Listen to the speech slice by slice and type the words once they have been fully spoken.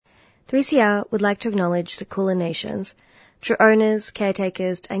3CR would like to acknowledge the Kulin Nations, true owners,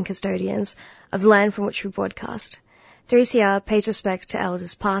 caretakers and custodians of the land from which we broadcast. 3CR pays respects to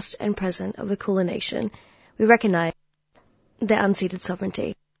elders past and present of the Kulin Nation. We recognise their unceded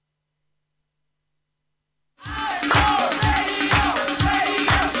sovereignty.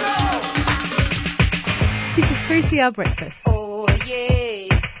 This is 3CR Breakfast. Oh, yeah.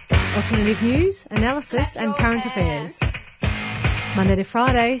 Alternative news, analysis and current affairs. Monday to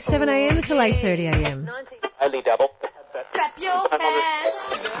Friday, 7am until 8:30am. Only double. Clap your hands.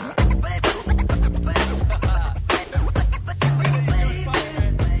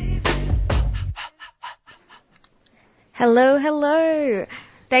 Hello, hello.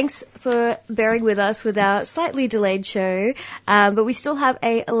 Thanks for bearing with us with our slightly delayed show, but we still have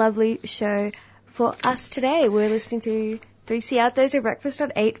a lovely show for us today. We're listening to 3CR Thursday Breakfast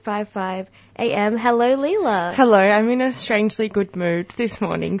on 8:55 a.m. Hello, Leela. Hello, I'm in a strangely good mood this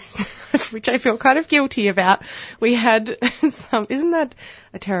morning, which I feel kind of guilty about. We had some, isn't that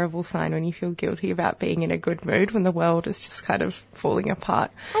a terrible sign when you feel guilty about being in a good mood when the world is just kind of falling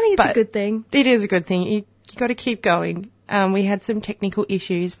apart? I think it's a good thing. It is a good thing. You got to keep going. We had some technical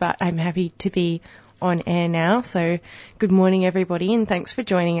issues, but I'm happy to be on air now. So good morning, everybody, and thanks for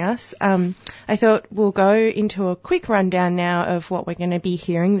joining us. I thought we'll go into a quick rundown now of what we're going to be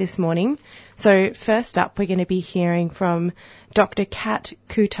hearing this morning. So first up, we're going to be hearing from Dr. Cat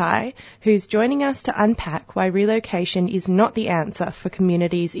Kutay, who's joining us to unpack why relocation is not the answer for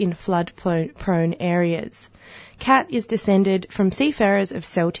communities in flood-prone areas. Cat is descended from seafarers of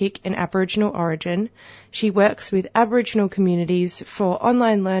Celtic and Aboriginal origin. She works with Aboriginal communities for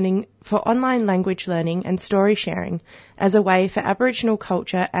online language learning and story sharing as a way for Aboriginal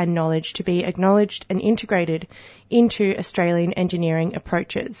culture and knowledge to be acknowledged and integrated into Australian engineering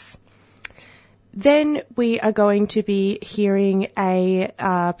approaches. Then we are going to be hearing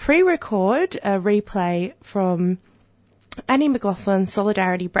a pre-record, a replay from Annie McLoughlan's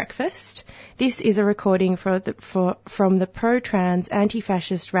Solidarity Breakfast. This is a recording from the pro-trans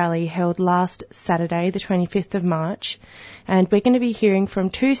anti-fascist rally held last Saturday, the 25th of March. And we're going to be hearing from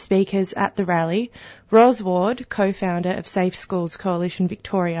two speakers at the rally, Roz Ward, co-founder of Safe Schools Coalition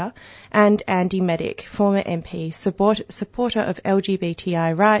Victoria, and Andy Meddick, former MP, supporter of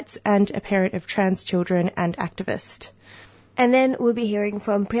LGBTI rights and a parent of trans children and activist. And then we'll be hearing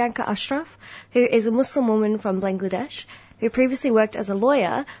from Priyanka Ashraf, who is a Muslim woman from Bangladesh, who previously worked as a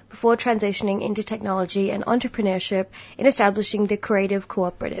lawyer before transitioning into technology and entrepreneurship in establishing the Creative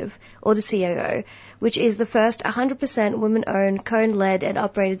Co-Operative, or the COO, which is the first 100% women-owned, co-led and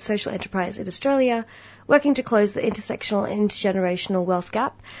operated social enterprise in Australia, working to close the intersectional and intergenerational wealth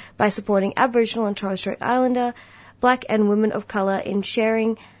gap by supporting Aboriginal and Torres Strait Islander, Black and women of colour in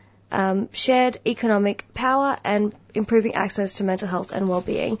sharing shared economic power and improving access to mental health and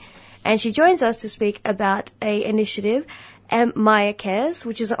wellbeing. And she joins us to speak about an initiative, Maya Cares,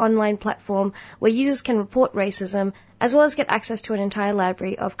 which is an online platform where users can report racism as well as get access to an entire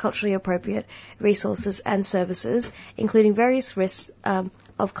library of culturally appropriate resources and services, including various risks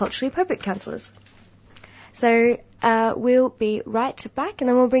of culturally appropriate counsellors. So we'll be right back, and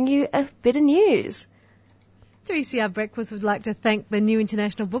then we'll bring you a bit of news. 3CR Breakfast would like to thank the New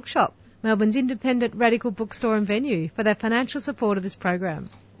International Bookshop, Melbourne's independent radical bookstore and venue, for their financial support of this program.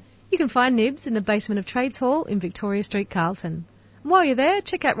 You can find Nibs in the basement of Trades Hall in Victoria Street, Carlton. And while you're there,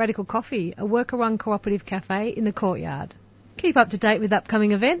 check out Radical Coffee, a worker-run cooperative cafe in the courtyard. Keep up to date with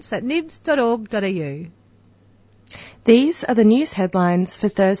upcoming events at nibs.org.au. These are the news headlines for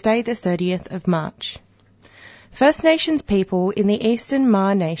Thursday, the 30th of March. First Nations people in the Eastern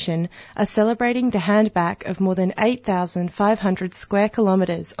Maar Nation are celebrating the handback of more than 8,500 square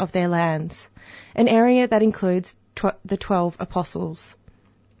kilometres of their lands, an area that includes the 12 Apostles.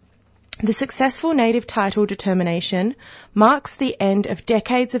 The successful native title determination marks the end of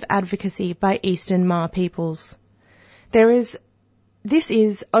decades of advocacy by Eastern Maar peoples. This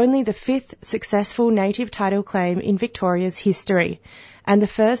is only the fifth successful native title claim in Victoria's history, and the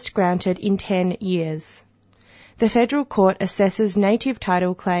first granted in 10 years. The Federal Court assesses native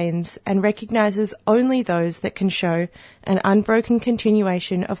title claims and recognises only those that can show an unbroken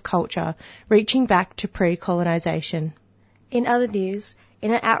continuation of culture reaching back to pre-colonisation. In other news,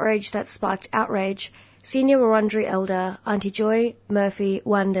 in an outrage that sparked outrage, senior Wurundjeri elder Auntie Joy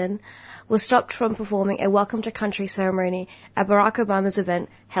Murphy-Wanden was stopped from performing a Welcome to Country ceremony at Barack Obama's event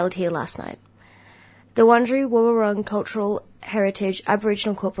held here last night. The Wurundjeri Wurrung Cultural Heritage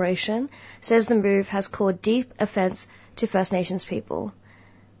Aboriginal Corporation says the move has caused deep offence to First Nations people.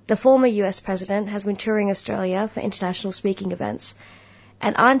 The former US president has been touring Australia for international speaking events,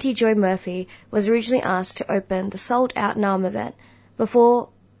 and Auntie Joy Murphy was originally asked to open the sold-out NAM event before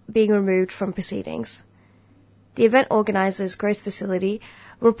being removed from proceedings. The event organisers' growth facility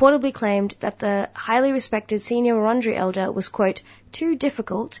reportedly claimed that the highly respected senior Wurundjeri elder was, quote, too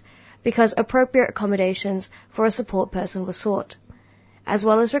difficult because appropriate accommodations for a support person were sought, as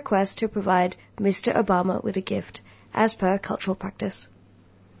well as requests to provide Mr. Obama with a gift, as per cultural practice.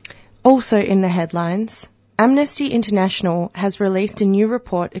 Also in the headlines, Amnesty International has released a new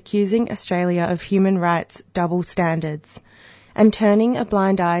report accusing Australia of human rights double standards and turning a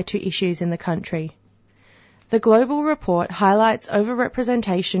blind eye to issues in the country. The global report highlights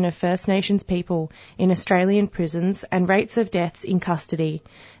overrepresentation of First Nations people in Australian prisons and rates of deaths in custody,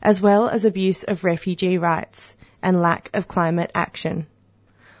 as well as abuse of refugee rights and lack of climate action.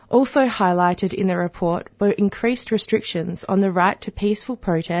 Also highlighted in the report were increased restrictions on the right to peaceful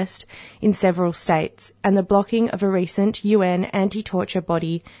protest in several states and the blocking of a recent UN anti-torture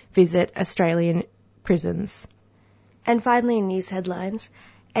body visit Australian prisons. And finally, in news headlines,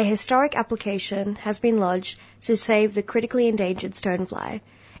 a historic application has been lodged to save the critically endangered stonefly,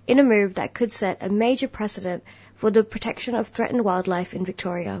 in a move that could set a major precedent for the protection of threatened wildlife in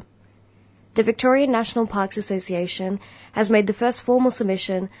Victoria. The Victorian National Parks Association has made the first formal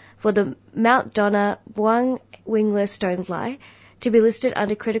submission for the Mount Donna Buang wingless stonefly to be listed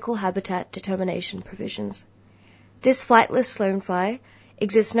under critical habitat determination provisions. This flightless stonefly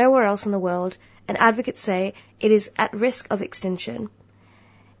exists nowhere else in the world, and advocates say it is at risk of extinction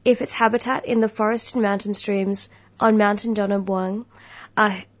if its habitat in the forested mountain streams on Mount Donna Buang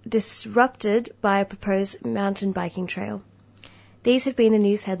are disrupted by a proposed mountain biking trail. These have been the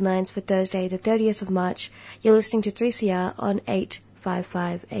news headlines for Thursday, the 30th of March. You're listening to 3CR on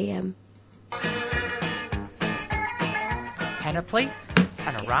 855 AM. Panoply,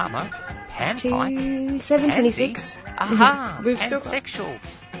 panorama, panpipe, 7:26. Aha, We've still pansexual,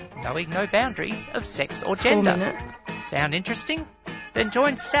 knowing no boundaries of sex or gender. Sound interesting? Then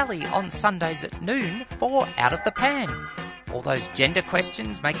join Sally on Sundays at noon for Out of the Pan. All those gender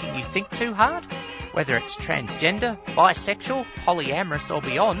questions making you think too hard? Whether it's transgender, bisexual, polyamorous or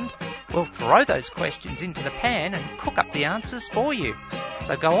beyond, we'll throw those questions into the pan and cook up the answers for you.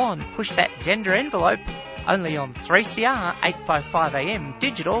 So go on, push that gender envelope, only on 3CR 855 AM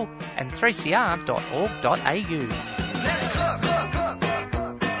digital and 3cr.org.au. Let's cook.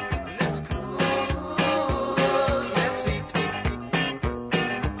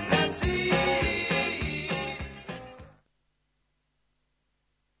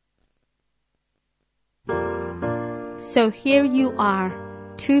 So here you are,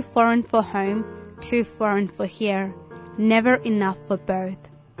 too foreign for home, too foreign for here, never enough for both.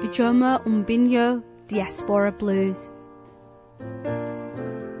 Ujoma Umbinyo Diaspora Blues.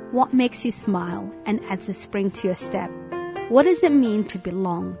 What makes you smile and adds a spring to your step? What does it mean to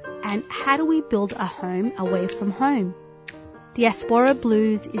belong? And how do we build a home away from home? Diaspora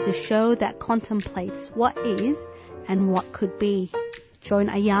Blues is a show that contemplates what is and what could be. Join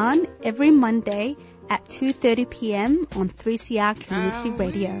Ayan every Monday at 2:30 p.m. on 3CR Community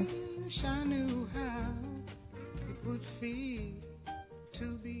Radio. I knew how it would feel to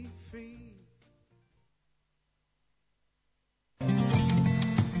be free.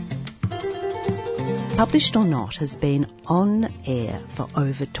 Published or Not has been on air for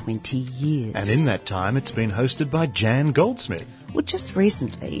over 20 years. And in that time, it's been hosted by Jan Goldsmith. Well, just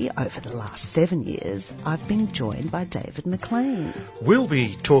recently, over the last 7 years, I've been joined by David McLean. We'll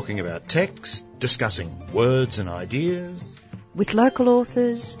be talking about text, discussing words and ideas. With local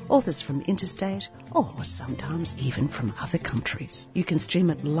authors, authors from interstate, or sometimes even from other countries. You can stream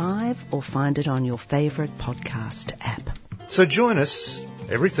it live or find it on your favourite podcast app. So join us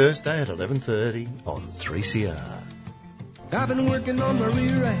every Thursday at 11:30 on 3CR. I've been working on my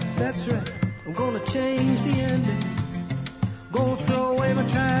rewrite, that's right. I'm gonna change the ending. Gonna throw away my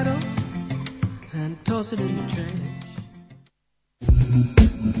title and toss it in the trash.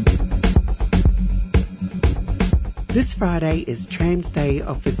 This Friday is Trans Day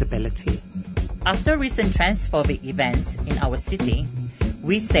of Visibility. After recent transphobic events in our city,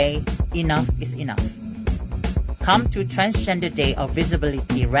 we say enough is enough. Come to Transgender Day of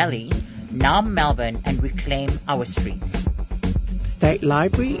Visibility rally, now Melbourne, and reclaim our streets. State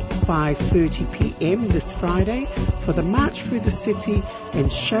Library, 5:30 p.m. this Friday for the March Through the City and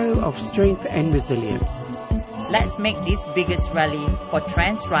show of strength and resilience. Let's make this biggest rally for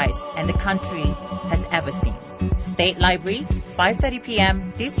trans rights and the country has ever seen. State Library, 5:30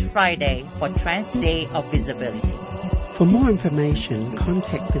 p.m. this Friday for Trans Day of Visibility. For more information,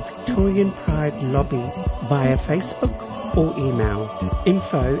 contact the Victorian Pride Lobby via Facebook or email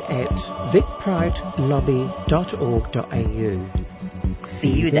info@vicpridelobby.org.au.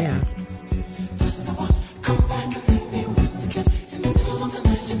 See you there. Come back and see me once again in the middle of the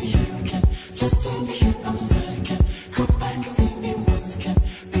night.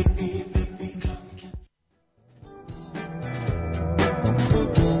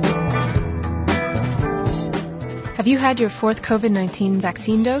 had your fourth COVID-19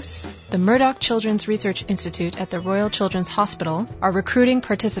 vaccine dose? The Murdoch Children's Research Institute at the Royal Children's Hospital are recruiting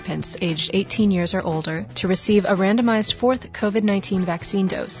participants aged 18 years or older to receive a randomized fourth COVID-19 vaccine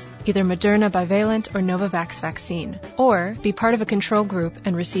dose, either Moderna bivalent or Novavax vaccine, or be part of a control group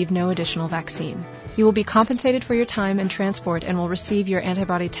and receive no additional vaccine. You will be compensated for your time and transport and will receive your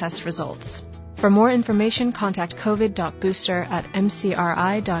antibody test results. For more information, contact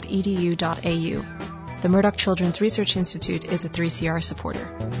covid.booster@mcri.edu.au. The Murdoch Children's Research Institute is a 3CR supporter.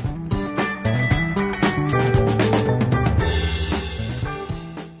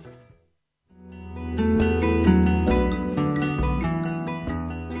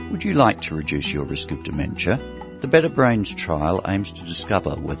 Would you like to reduce your risk of dementia? The Better Brains trial aims to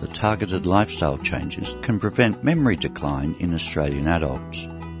discover whether targeted lifestyle changes can prevent memory decline in Australian adults.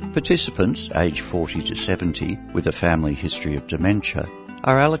 Participants aged 40 to 70 with a family history of dementia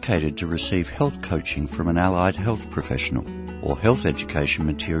are allocated to receive health coaching from an allied health professional or health education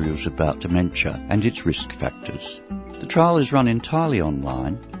materials about dementia and its risk factors. The trial is run entirely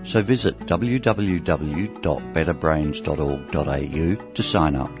online, so visit www.betterbrains.org.au to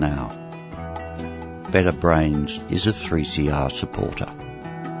sign up now. Better Brains is a 3CR supporter.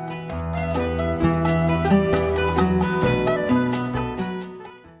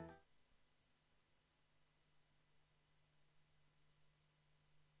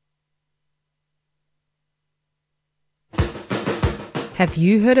 Have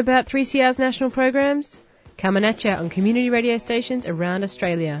you heard about 3CR's national programs? Coming at you on community radio stations around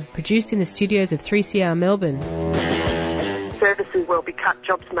Australia, produced in the studios of 3CR Melbourne. Services will be cut,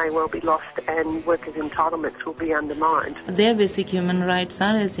 jobs may well be lost, and workers' entitlements will be undermined. Their basic human rights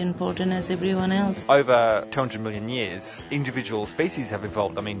are as important as everyone else. Over 200 million years, individual species have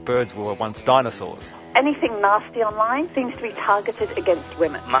evolved. I mean, birds were once dinosaurs. Anything nasty online seems to be targeted against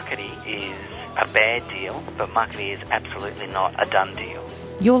women. Muckaty is a bad deal, but muckaty is absolutely not a done deal.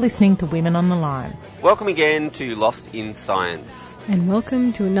 You're listening to Women on the Line. Welcome again to Lost in Science. And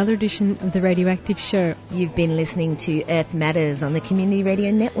welcome to another edition of the Radioactive Show. You've been listening to Earth Matters on the Community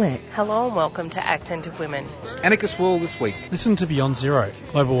Radio Network. Hello and welcome to Accent of Women. Anarchist World this week. Listen to Beyond Zero,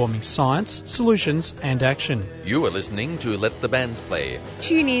 global warming science, solutions and action. You are listening to Let the Bands Play.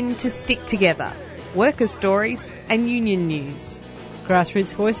 Tune in to Stick Together, worker stories and union news.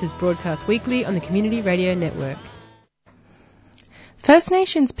 Grassroots Voices broadcast weekly on the Community Radio Network. First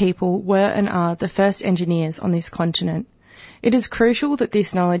Nations people were and are the first engineers on this continent. It is crucial that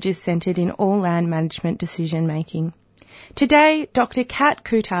this knowledge is centred in all land management decision making. Today, Dr. Cat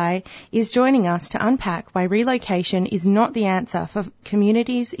Kutay is joining us to unpack why relocation is not the answer for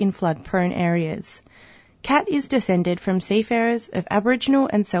communities in flood-prone areas. Cat is descended from seafarers of Aboriginal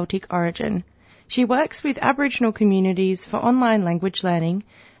and Celtic origin. She works with Aboriginal communities for online language learning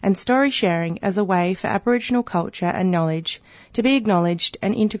and story sharing as a way for Aboriginal culture and knowledge to be acknowledged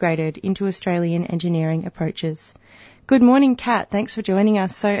and integrated into Australian engineering approaches. Good morning, Kat. Thanks for joining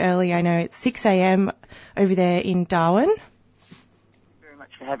us so early. I know it's 6 a.m. over there in Darwin. Thank you very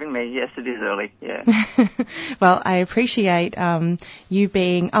much for having me. Yes, it is early, yeah. Well, I appreciate you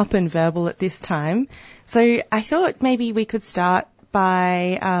being up and verbal at this time. So I thought maybe we could start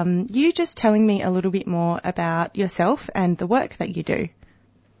by you just telling me a little bit more about yourself and the work that you do.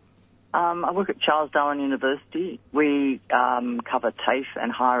 I work at Charles Darwin University. We cover TAFE and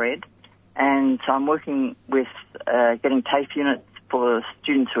higher ed, and so I'm working with getting TAFE units for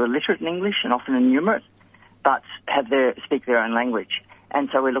students who are literate in English and often enumerate, but speak their own language. And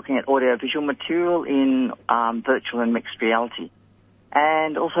so we're looking at audio-visual material in virtual and mixed reality,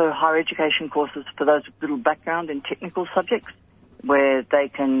 and also higher education courses for those with little background in technical subjects, where they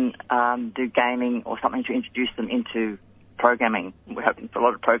can do gaming or something to introduce them into programming. We're hoping for a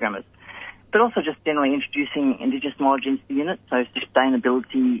lot of programmers. But also just generally introducing Indigenous knowledge into the unit, so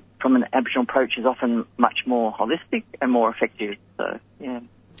sustainability from an Aboriginal approach is often much more holistic and more effective. So, yeah.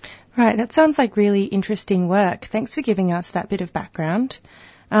 Right, that sounds like really interesting work. Thanks for giving us that bit of background.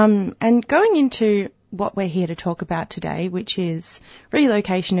 And going into what we're here to talk about today, which is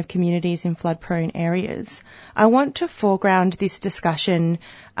relocation of communities in flood-prone areas, I want to foreground this discussion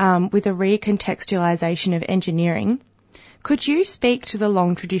with a recontextualisation of engineering. Could you speak to the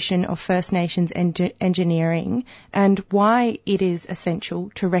long tradition of First Nations engineering and why it is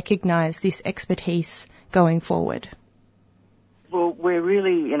essential to recognise this expertise going forward? Well, we're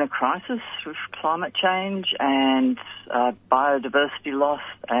really in a crisis with climate change and biodiversity loss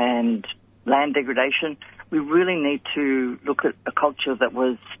and land degradation. We really need to look at a culture that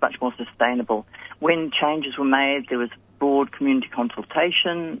was much more sustainable. When changes were made, there was broad community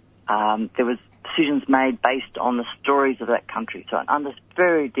consultation. There was decisions made based on the stories of that country. So a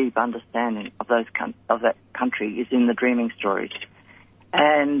very deep understanding of that country is in the dreaming stories.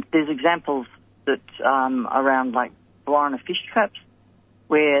 And there's examples that around like Warrana fish traps,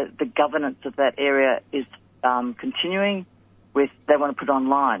 where the governance of that area is continuing they want to put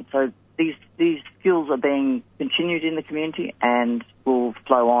online. So these skills are being continued in the community and will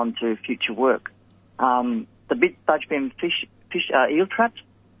flow on to future work. The big budgebin eel traps,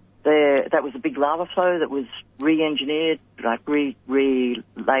 that was a big lava flow that was re-engineered, like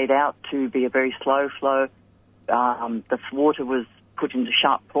re-laid out to be a very slow flow. The water was put into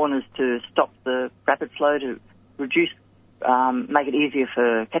sharp corners to stop the rapid flow, to reduce, make it easier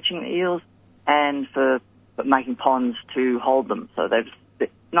for catching the eels and for making ponds to hold them. So they've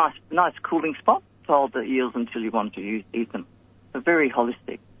nice cooling spot to hold the eels until you want to eat them. So very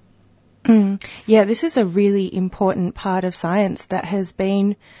holistic. Yeah, this is a really important part of science that has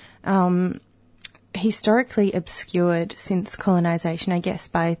been historically obscured since colonisation, I guess,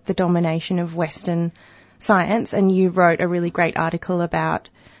 by the domination of Western science. And you wrote a really great article about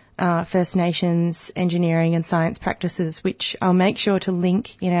First Nations engineering and science practices, which I'll make sure to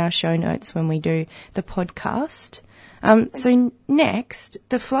link in our show notes when we do the podcast. So next,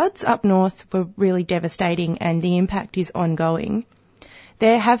 the floods up north were really devastating and the impact is ongoing.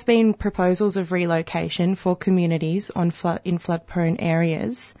 There have been proposals of relocation for communities in flood-prone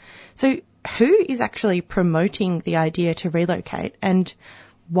areas. So who is actually promoting the idea to relocate and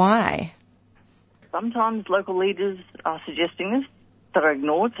why? Sometimes local leaders are suggesting this that are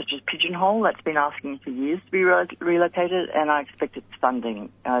ignored, such as Pigeonhole, that's been asking for years to be relocated, and I expect its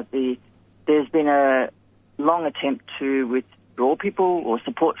funding. There's been a long attempt to withdraw people or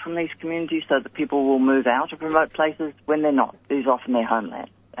support from these communities so that people will move out of remote places when they're not. These are often their homeland,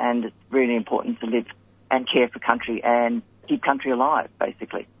 and it's really important to live and care for country and keep country alive,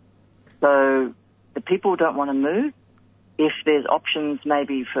 basically. So the people don't want to move. If there's options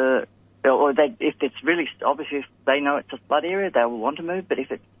maybe if it's really, obviously if they know it's a flood area, they will want to move, but if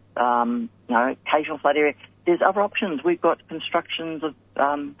it's, occasional flood area, there's other options. We've got constructions of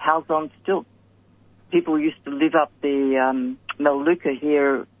houses on stilts. People used to live up the Melaleuca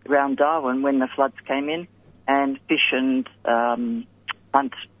here around Darwin when the floods came in and fish and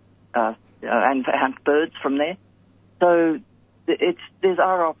hunt birds from there. So there's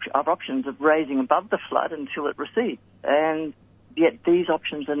other options of raising above the flood until it recedes, and yet these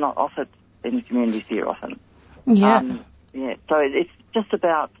options are not offered in the communities here often. Yeah. So it's just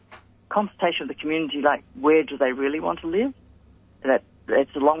about consultation with the community, like where do they really want to live? That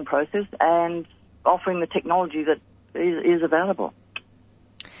it's a long process, and offering the technology that is available.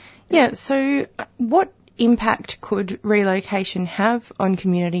 Yeah, so what impact could relocation have on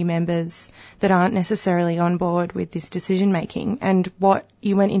community members that aren't necessarily on board with this decision making? And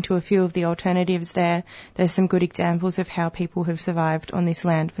you went into a few of the alternatives there. There's some good examples of how people have survived on this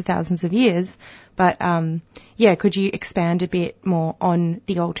land for thousands of years. But could you expand a bit more on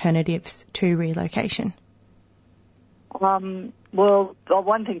the alternatives to relocation? Well,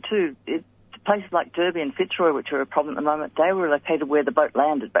 one thing too, places like Derby and Fitzroy, which are a problem at the moment, they were located where the boat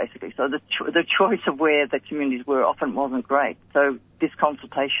landed, basically. So the choice of where the communities were often wasn't great. So this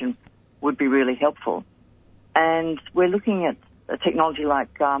consultation would be really helpful. And we're looking at a technology like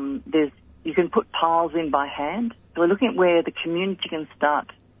you can put piles in by hand. So we're looking at where the community can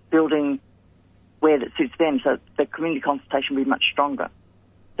start building where that suits them, so the community consultation will be much stronger.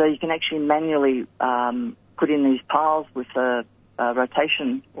 So you can actually manually put in these piles with a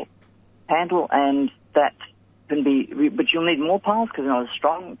rotation handle, and that can be, but you'll need more piles because they're not as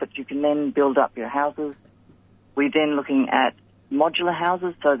strong, but you can then build up your houses. We're then looking at modular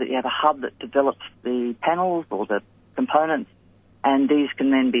houses so that you have a hub that develops the panels or the components, and these can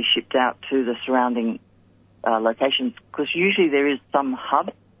then be shipped out to the surrounding locations, because usually there is some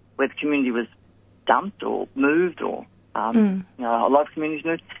hub where the community was dumped or moved, or a lot of communities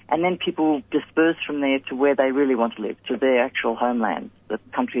moved, and then people disperse from there to where they really want to live, to their actual homelands, the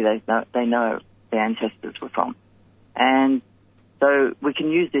country they know their ancestors were from. And so we can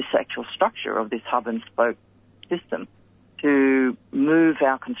use this actual structure of this hub and spoke system to move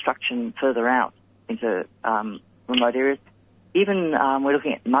our construction further out into remote areas. Even we're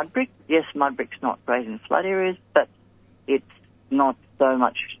looking at mud brick. Yes, mud brick's not great in flood areas, but it's not so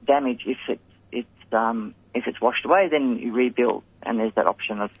much damage if it's washed away, then you rebuild, and there's that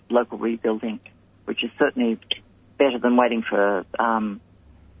option of local rebuilding, which is certainly better than waiting for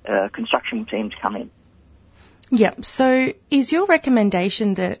a construction team to come in. Yeah, so is your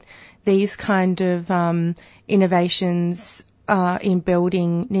recommendation that these kind of innovations in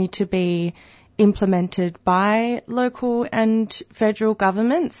building need to be implemented by local and federal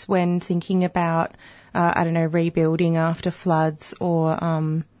governments when thinking about, rebuilding after floods or,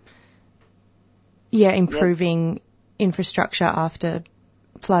 improving infrastructure after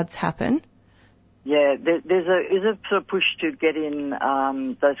floods happen? Yeah, there's a sort of push to get in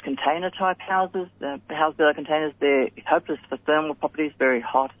those container-type houses, house builder containers. They're hopeless for thermal properties, very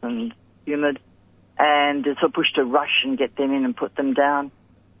hot and humid, and there's a push to rush and get them in and put them down,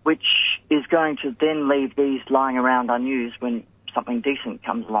 which is going to then leave these lying around unused when something decent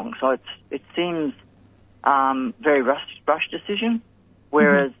comes along. So it seems very rushed decision,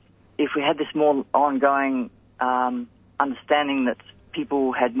 whereas if we had this more ongoing understanding that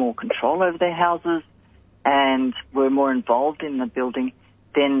people had more control over their houses and were more involved in the building,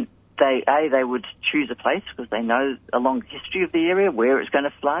 then they would choose a place because they know a long history of the area where it's going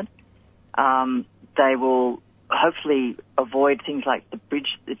to flood. They will hopefully avoid things like the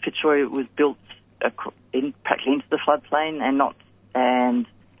bridge that Fitzroy was built practically into the floodplain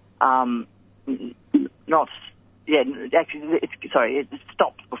it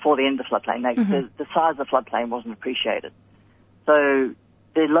stopped before the end of the floodplain. The size of the floodplain wasn't appreciated. So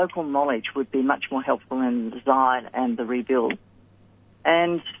the local knowledge would be much more helpful in the design and the rebuild.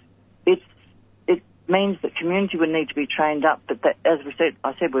 And it means that community would need to be trained up, but that, as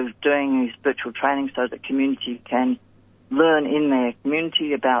I said, we're doing these virtual training so that community can learn in their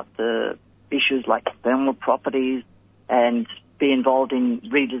community about the issues like thermal properties and be involved in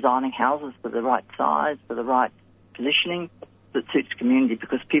redesigning houses for the right size, for the right positioning that suits community,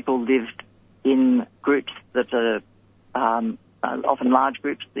 because people lived in groups that are often large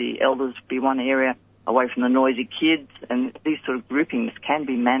groups. The elders be one area away from the noisy kids, and these sort of groupings can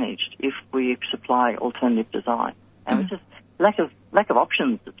be managed if we supply alternative design. And it's just lack of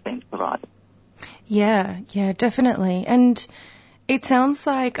options that's been provided. Yeah, definitely. And it sounds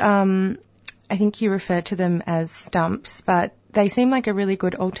like, I think you referred to them as stumps, but they seem like a really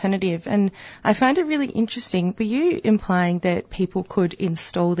good alternative. And I find it really interesting. Were you implying that people could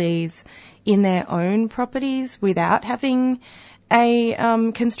install these in their own properties without having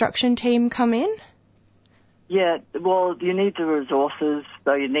a construction team come in? Yeah, well, you need the resources,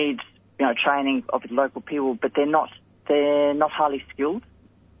 so you need training of local people, but they're not highly skilled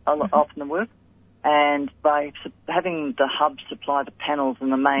often the work. And by having the hub supply the panels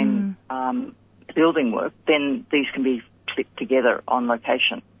and the main building work, then these can be clipped together on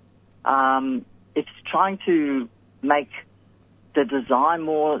location. It's trying to make the design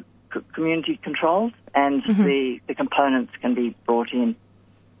more community controlled, and the components can be brought in.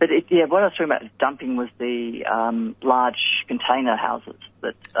 But what I was talking about dumping was the large container houses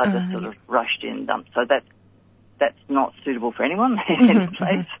that are just sort of rushed in dumped. So that's not suitable for anyone in any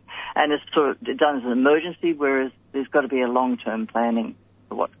place, and it's sort of done as an emergency. Whereas there's got to be a long-term planning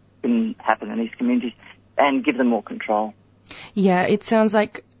for what can happen in these communities and give them more control. Yeah, it sounds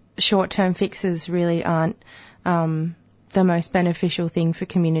like short-term fixes really aren't the most beneficial thing for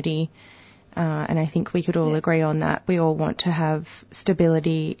community. And I think we could all agree on that. We all want to have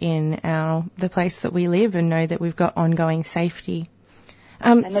stability in the place that we live and know that we've got ongoing safety.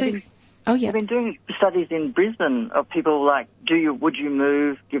 They've been doing studies in Brisbane of people like, would you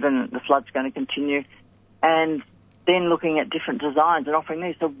move given the flood's going to continue? And then looking at different designs and offering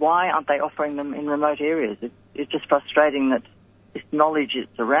these. So why aren't they offering them in remote areas? It's just frustrating that this knowledge is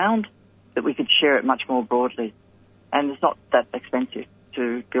around, that we could share it much more broadly. And it's not that expensive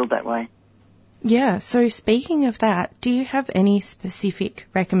to build that way. Yeah, so speaking of that, do you have any specific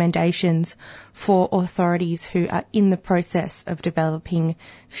recommendations for authorities who are in the process of developing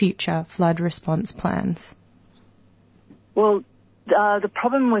future flood response plans? Well, the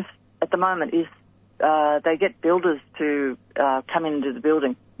problem at the moment is they get builders to come into the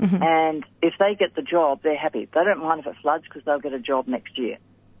building, and if they get the job, they're happy. They don't mind if it floods because they'll get a job next year.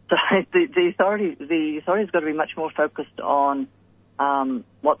 So the authority's got to be much more focused on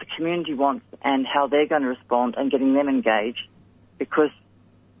what the community wants and how they're going to respond and getting them engaged, because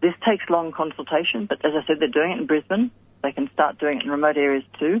this takes long consultation. But as I said, they're doing it in Brisbane. They can start doing it in remote areas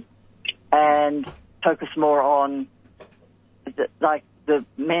too, and focus more on the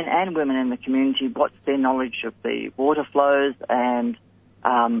men and women in the community, what's their knowledge of the water flows and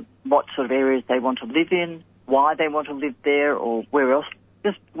what sort of areas they want to live in, why they want to live there, or where else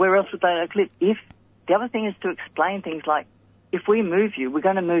would they live. If the other thing is to explain things like, if we move you, we're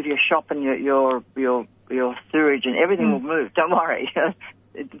going to move your shop and your sewage and everything will move. Don't worry.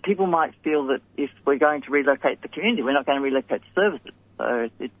 People might feel that if we're going to relocate the community, we're not going to relocate the services. So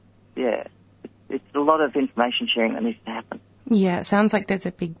it's a lot of information sharing that needs to happen. Yeah, it sounds like there's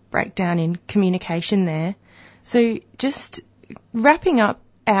a big breakdown in communication there. So just wrapping up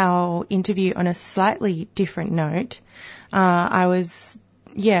our interview on a slightly different note. I was,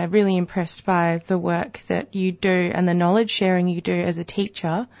 really impressed by the work that you do and the knowledge sharing you do as a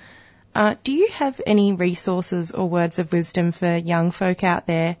teacher. Do you have any resources or words of wisdom for young folk out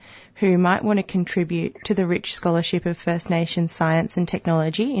there who might want to contribute to the rich scholarship of First Nations science and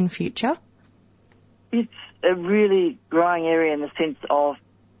technology in future? It's a really growing area in the sense of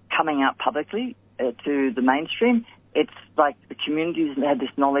coming out publicly to the mainstream. It's like the communities had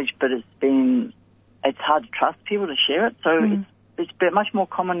this knowledge, but it's hard to trust people to share it. So it's much more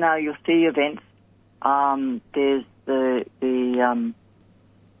common now. You'll see events. There's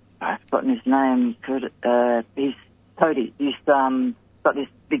I've forgotten his name. He's Cody. He's got this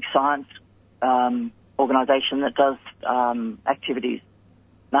big science organisation that does activities.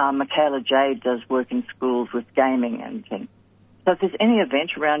 Michaela Jade does work in schools with gaming and things. So if there's any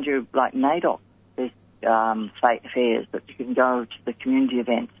event around you, like NAIDOC, there's fairs that you can go to the community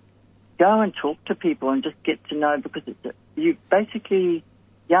events. Go and talk to people and just get to know, because you basically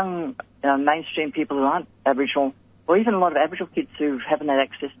young mainstream people who aren't Aboriginal, or even a lot of Aboriginal kids who haven't had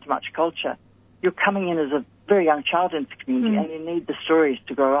access to much culture, you're coming in as a very young child into the community and you need the stories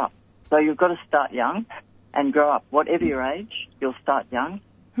to grow up. So you've got to start young and grow up. Whatever your age, you'll start young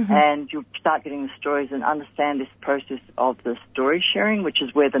and you'll start getting the stories and understand this process of the story sharing, which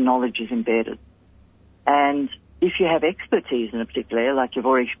is where the knowledge is embedded. And if you have expertise in a particular area, like you've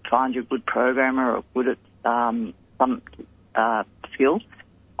already found you're a good programmer or good at some skills,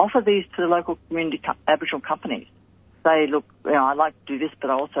 offer these to the local community Aboriginal companies. Say, look, I like to do this, but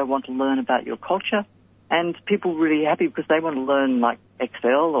I also want to learn about your culture. And people are really happy because they want to learn like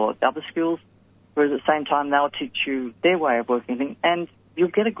Excel or other skills, whereas at the same time they'll teach you their way of working. And you'll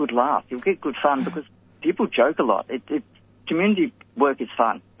get a good laugh. You'll get good fun because people joke a lot. Community work is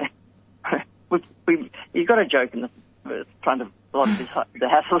fun. You've got to joke in the front of a lot of the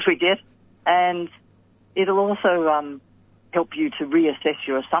hassles we get. And it'll also help you to reassess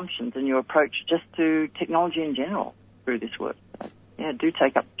your assumptions and your approach just to technology in general through this work. So, do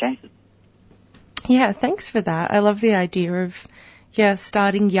take up the chances. Yeah, thanks for that. I love the idea of,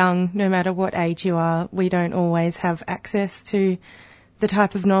 starting young, no matter what age you are. We don't always have access to the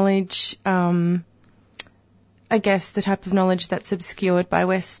type of knowledge, the type of knowledge that's obscured by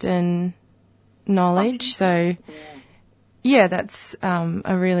Western knowledge. So, that's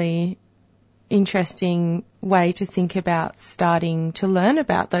a really interesting way to think about starting to learn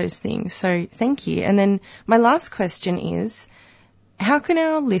about those things. So thank you. And then my last question is, how can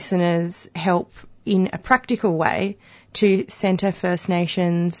our listeners help in a practical way to centre First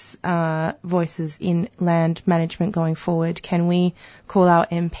Nations voices in land management going forward? Can we call our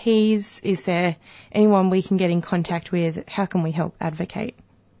MPs? Is there anyone we can get in contact with? How can we help advocate?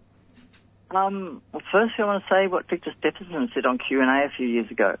 Well, firstly, I want to say what Victor Stephenson said on Q&A a few years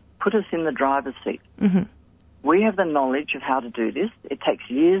ago. Put us in the driver's seat. We have the knowledge of how to do this. It takes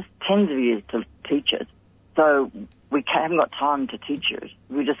years, tens of years to teach it. So we haven't got time to teach you.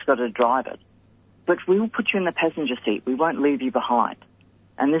 We just got to drive it. But we will put you in the passenger seat. We won't leave you behind.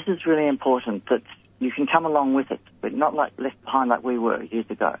 And this is really important, that you can come along with it, but not like left behind like we were years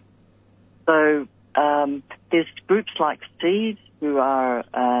ago. So there's groups like SEED, who are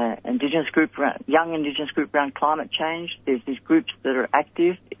Indigenous group, young Indigenous group around climate change. There's these groups that are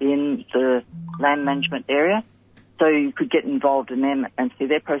active in the land management area. So you could get involved in them and see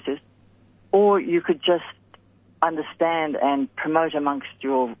their process. Or you could just understand and promote amongst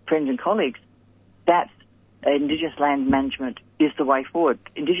your friends and colleagues that Indigenous land management is the way forward.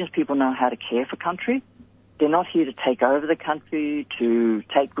 Indigenous people know how to care for country. They're not here to take over the country, to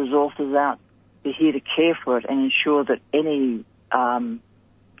take resources out. They're here to care for it and ensure that any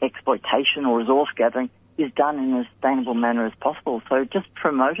exploitation or resource gathering is done in a sustainable manner as possible. So just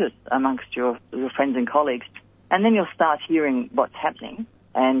promote it amongst your friends and colleagues, and then you'll start hearing what's happening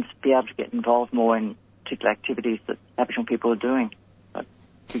and be able to get involved more in particular activities that Aboriginal people are doing. That'd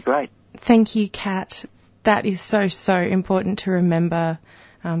be great. Thank you, Cat. That is so, so important to remember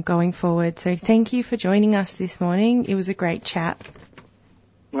going forward. So thank you for joining us this morning. It was a great chat.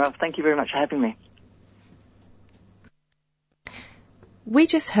 Well, thank you very much for having me. We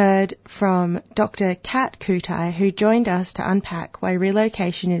just heard from Dr. Cat Kutay, who joined us to unpack why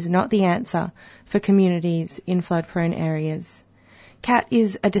relocation is not the answer for communities in flood-prone areas. Cat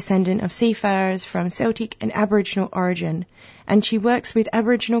is a descendant of seafarers from Celtic and Aboriginal origin, and she works with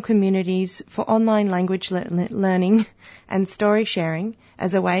Aboriginal communities for online language learning and story sharing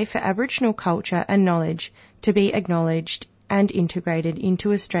as a way for Aboriginal culture and knowledge to be acknowledged and integrated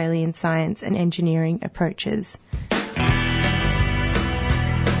into Australian science and engineering approaches.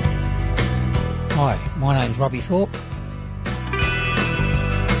 Hi, my name's Robbie Thorpe.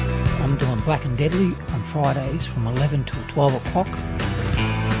 Black and Deadly on Fridays from 11 till 12 o'clock.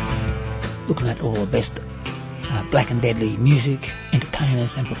 Looking at all the best Black and Deadly music,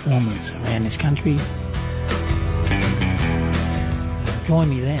 entertainers and performers around this country. Join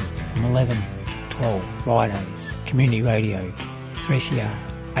me then from 11 to 12 Fridays. Community Radio, 3CR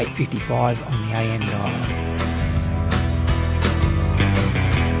 855 on the AM dial.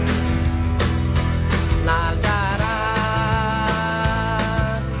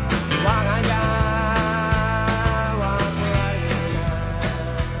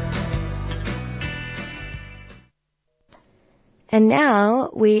 And now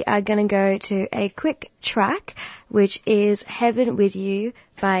we are going to go to a quick track, which is Heaven With You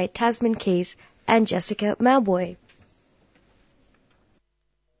by Tasman Keith and Jessica Mauboy.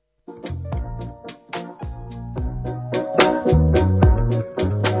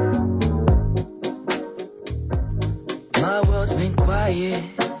 My world's been quiet.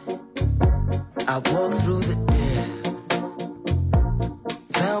 I walk through the death.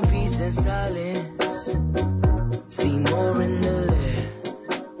 Found peace in silence. See more in the left.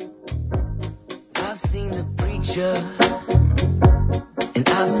 I've seen the preacher, and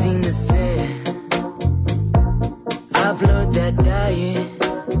I've seen the sin. I've learned that dying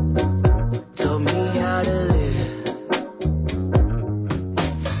taught me how to live.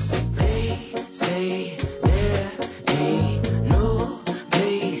 They say there ain't no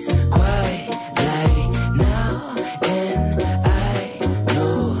place quite like now, and I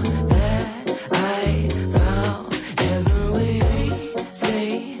know that I found heaven. They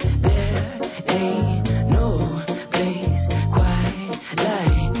say there ain't no place quite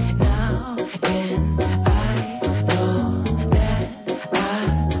like now, and I know that I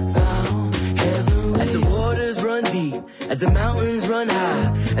found heaven. As the waters run deep, as the mountains run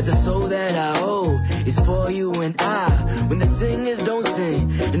high, as the soul that I hold is for you and I. When the singers don't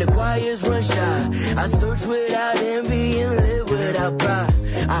sing and the choirs run shy, I search without envy and live without pride.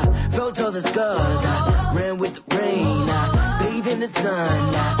 I felt all the scars, I ran with the rain, I bathed in the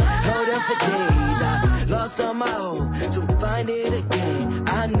sun, I held up for days, I lost all my hope to find it again.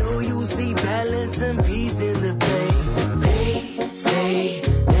 I know you see balance and peace in the pain. They say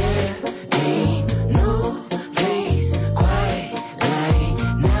there ain't no place quite like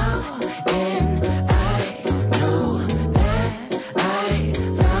now, and I know that I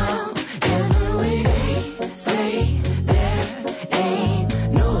found heaven. They say there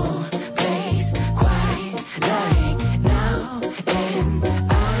ain't no place quite like now, and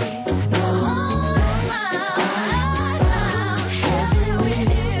I know that I found heaven with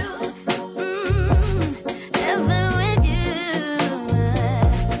you. Heaven with you.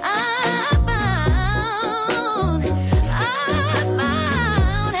 I found heaven with you.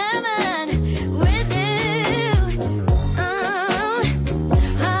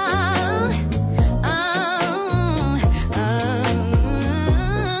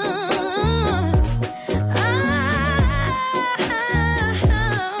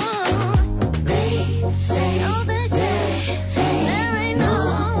 They say there ain't no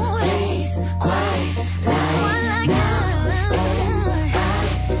place quite like now, and I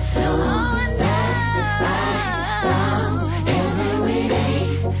know that I found heaven with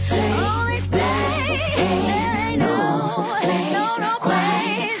you. Say there ain't no place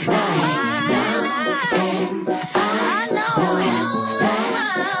quite like now, and I know that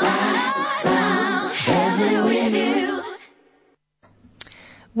I found heaven with you.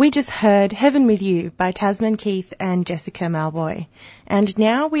 We just heard Heaven With You by Tasman Keith and Jessica Mauboy. And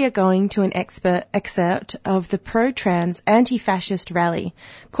now we are going to an excerpt of the pro-trans anti-fascist rally,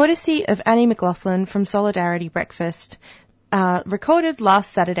 courtesy of Annie McLoughlan from Solidarity Breakfast, recorded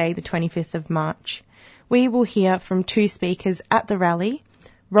last Saturday, the 25th of March. We will hear from two speakers at the rally,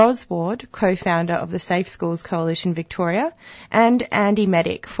 Roz Ward, co-founder of the Safe Schools Coalition Victoria, and Andy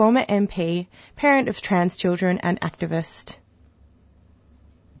Meddick, former MP, parent of trans children and activist.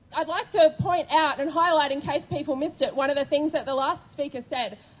 I'd like to point out and highlight, in case people missed it, one of the things that the last speaker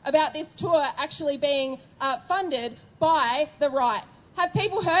said about this tour actually being funded by the right. Have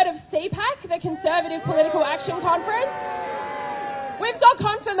people heard of CPAC, the Conservative Political Action Conference? We've got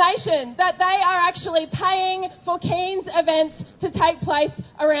confirmation that they are actually paying for Keen's events to take place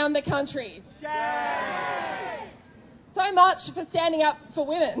around the country. So much for standing up for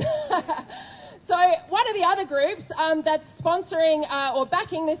women. So one of the other groups that's sponsoring or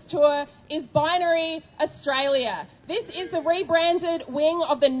backing this tour is Binary Australia. This is the rebranded wing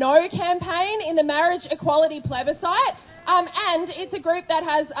of the No campaign in the marriage equality plebiscite. And it's a group that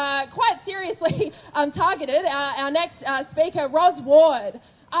has quite seriously targeted our next speaker, Roz Ward.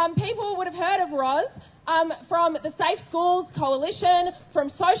 People would have heard of Roz. from the Safe Schools Coalition, from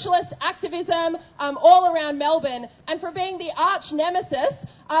socialist activism all around Melbourne, and for being the arch nemesis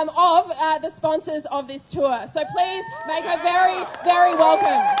of the sponsors of this tour. So please make her very, very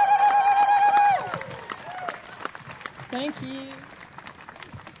welcome. Thank you.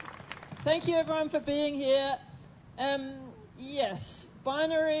 Thank you, everyone, for being here. Yes,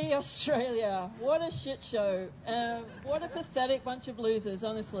 binary Australia. What a shit show. What a pathetic bunch of losers,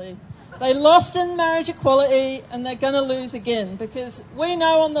 honestly. They lost in marriage equality, and they're going to lose again, because we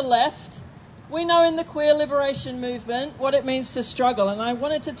know on the left, we know in the queer liberation movement what it means to struggle, and I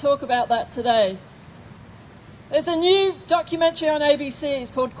wanted to talk about that today. There's a new documentary on ABC.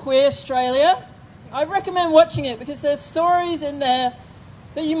 It's called Queer Australia. I recommend watching it because there's stories in there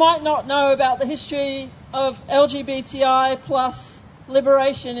that you might not know about the history of LGBTI plus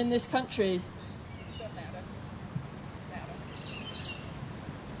liberation in this country.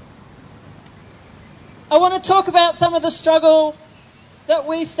 I want to talk about some of the struggle that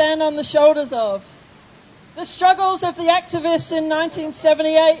we stand on the shoulders of. The struggles of the activists in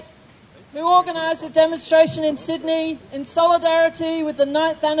 1978 who organised a demonstration in Sydney in solidarity with the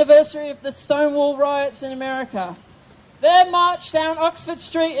 9th anniversary of the Stonewall riots in America. Their march down Oxford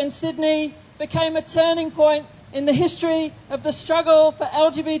Street in Sydney became a turning point in the history of the struggle for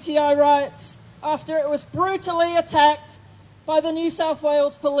LGBTI rights after it was brutally attacked by the New South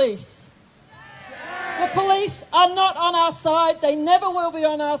Wales police. The police are not on our side. They never will be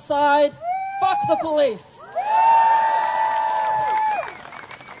on our side. Fuck the police.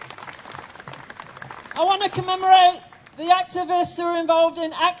 I want to commemorate the activists who were involved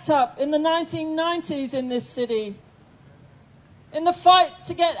in ACT UP in the 1990s in this city, in the fight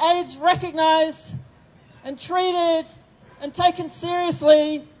to get AIDS recognised and treated and taken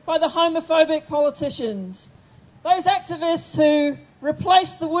seriously by the homophobic politicians. Those activists who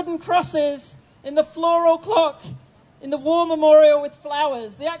replaced the wooden crosses in the floral clock in the War Memorial with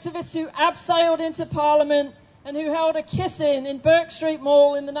flowers. The activists who abseiled into Parliament and who held a kiss-in in Burke Street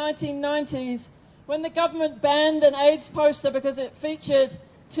Mall in the 1990s when the government banned an AIDS poster because it featured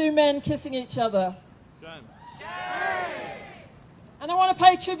two men kissing each other. Shame. And I want to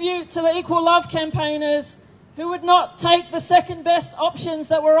pay tribute to the Equal Love campaigners who would not take the second best options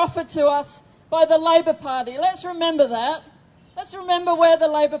that were offered to us by the Labor Party. Let's remember that. Let's remember where the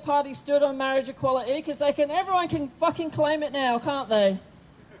Labor Party stood on marriage equality, because everyone can fucking claim it now, can't they?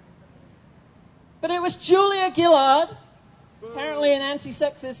 But it was Julia Gillard, apparently an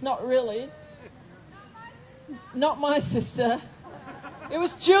anti-sexist, not really. Not my sister. It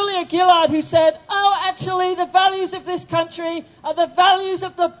was Julia Gillard who said, oh, actually, the values of this country are the values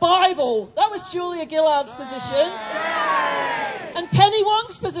of the Bible. That was Julia Gillard's position. And Penny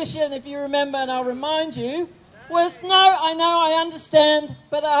Wong's position, if you remember, and I'll remind you, was, no, I understand,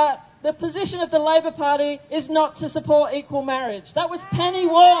 but the position of the Labor Party is not to support equal marriage. That was Penny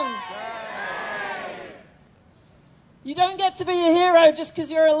Wong. You don't get to be a hero just because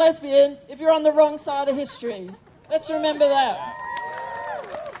you're a lesbian if you're on the wrong side of history. Let's remember that.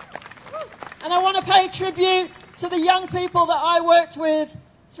 And I want to pay tribute to the young people that I worked with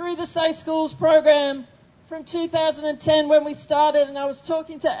through the Safe Schools program from 2010 when we started, and I was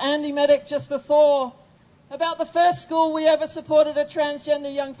talking to Andy Meddick just before about the first school we ever supported a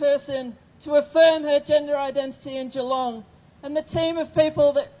transgender young person to affirm her gender identity in Geelong, and the team of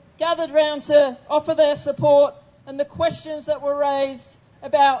people that gathered round to offer their support and the questions that were raised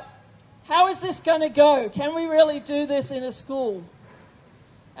about how is this going to go? Can we really do this in a school?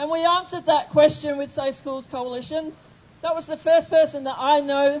 And we answered that question with Safe Schools Coalition. That was the first person that I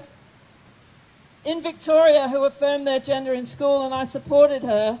know in Victoria who affirmed their gender in school, and I supported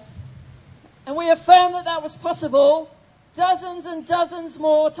her. And we affirmed that that was possible dozens and dozens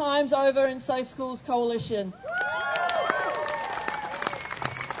more times over in Safe Schools Coalition.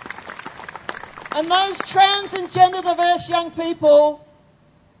 And those trans and gender diverse young people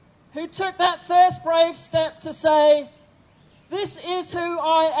who took that first brave step to say, this is who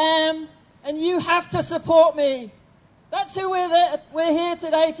I am and you have to support me. That's who we're here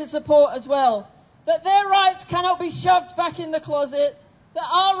today to support as well. That their rights cannot be shoved back in the closet. That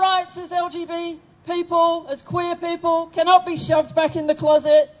our rights as LGBT people, as queer people, cannot be shoved back in the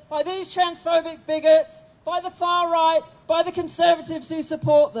closet by these transphobic bigots, by the far right, by the conservatives who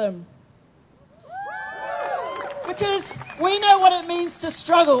support them. Because we know what it means to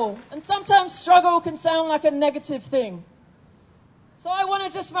struggle, and sometimes struggle can sound like a negative thing. So I want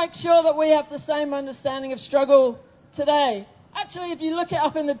to just make sure that we have the same understanding of struggle today. Actually, if you look it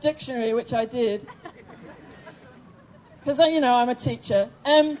up in the dictionary, which I did, because, I'm a teacher,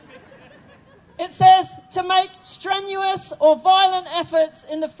 it It says to make strenuous or violent efforts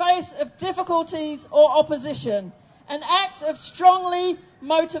in the face of difficulties or opposition, an act of strongly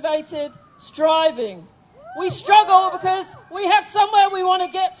motivated striving. We struggle because we have somewhere we want to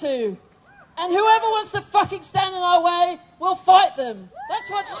get to. And whoever wants to fucking stand in our way, we'll fight them. That's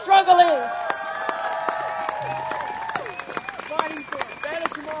what struggle is. Fighting for a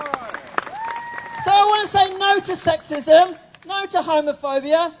better tomorrow. So I want to say no to sexism, no to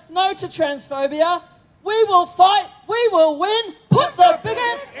homophobia, no to transphobia. We will fight, we will win. Put the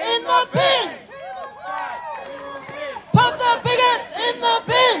bigots in the bin. Put the bigots in the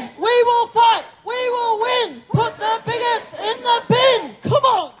bin. We will fight, we will win. Put the bigots in the bin. Come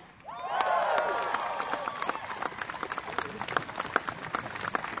on.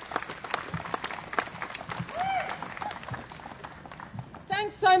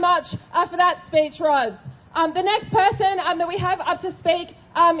 Thanks so much for that speech, Roz. The next person that we have up to speak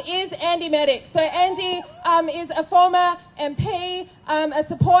is Andy Meddick. So Andy is a former MP, a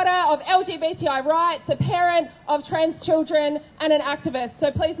supporter of LGBTI rights, a parent of trans children and an activist.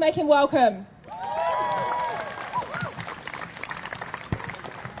 So please make him welcome.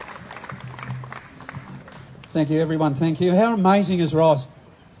 Thank you, everyone. Thank you. How amazing is Roz?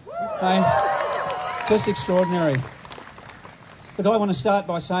 Hey, just extraordinary. But I want to start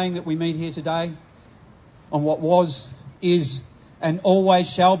by saying that we meet here today on what was, is, and always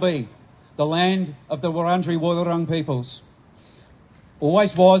shall be the land of the Wurundjeri Woi-wurrung peoples.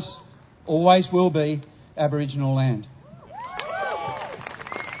 Always was, always will be Aboriginal land.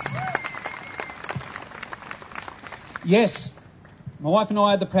 Yes, my wife and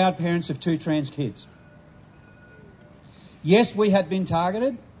I are the proud parents of 2 trans kids. Yes, we had been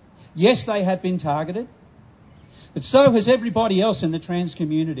targeted. Yes, they had been targeted. But so has everybody else in the trans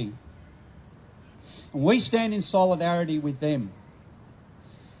community. And we stand in solidarity with them.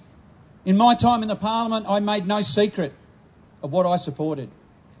 In my time in the Parliament, I made no secret of what I supported.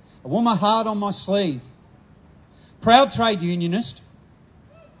 I wore my heart on my sleeve. Proud trade unionist,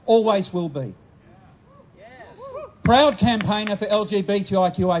 always will be. Proud campaigner for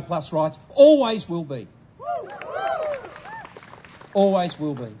LGBTIQA+ rights, always will be. Always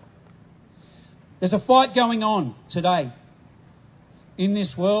will be. There's a fight going on today in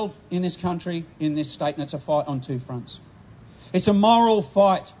this world, in this country, in this state, and it's a fight on 2 fronts. It's a moral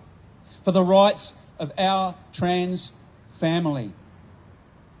fight for the rights of our trans family.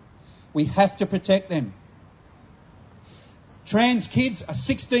 We have to protect them. Trans kids are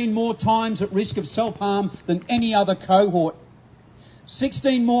 16 more times at risk of self-harm than any other cohort.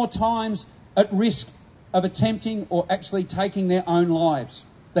 16 more times at risk of attempting or actually taking their own lives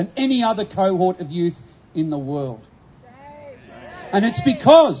than any other cohort of youth in the world. And it's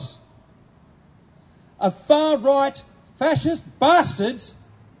because of far-right fascist bastards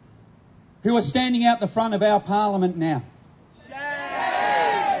who are standing out the front of our Parliament now.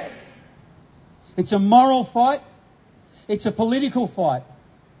 It's a moral fight. It's a political fight.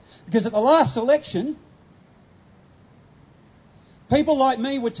 Because at the last election, people like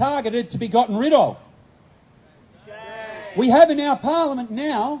me were targeted to be gotten rid of. We have in our Parliament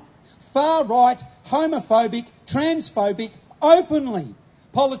now far-right, homophobic, transphobic, openly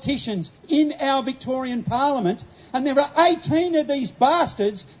politicians in our Victorian Parliament, and there are 18 of these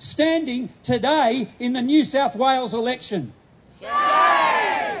bastards standing today in the New South Wales election.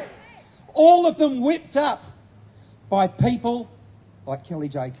 All of them whipped up by people like Kelly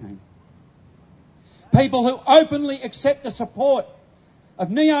J. Keane. People who openly accept the support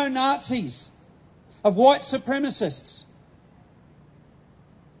of neo-Nazis, of white supremacists,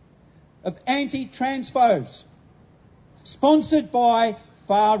 of anti-transphobes, sponsored by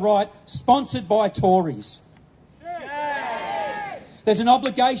far-right, sponsored by Tories. There's an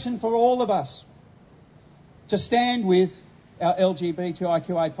obligation for all of us to stand with our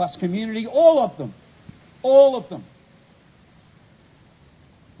LGBTIQA+ community, all of them. All of them.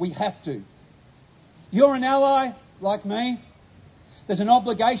 We have to. You're an ally like me. There's an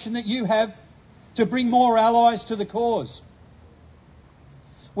obligation that you have to bring more allies to the cause.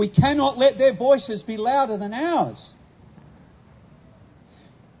 We cannot let their voices be louder than ours.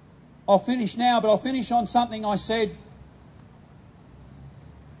 I'll finish now, but I'll finish on something I said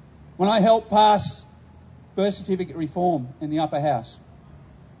when I helped pass birth certificate reform in the upper house.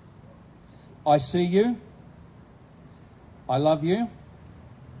 I see you. I love you.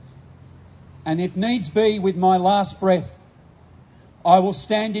 And if needs be, with my last breath, I will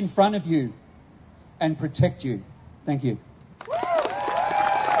stand in front of you and protect you. Thank you.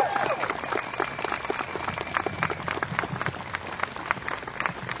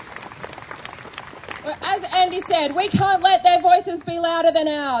 As Andy said, we can't let their voices be louder than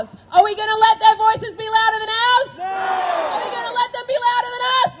ours. Are we going to let their voices be louder than ours? No! Are we going to let them be louder than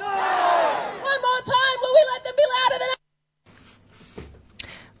us? No! One more time, will we let them be louder than us?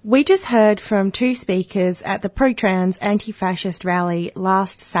 We just heard from two speakers at the pro-trans anti-fascist rally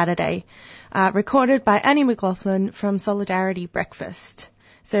last Saturday, recorded by Annie McLoughlan from Solidarity Breakfast.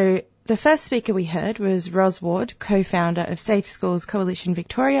 So the first speaker we heard was Roz Ward, co-founder of Safe Schools Coalition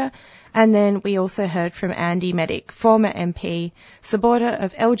Victoria, and then we also heard from Andy Meddick, former MP, supporter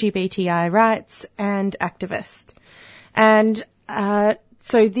of LGBTI rights and activist. And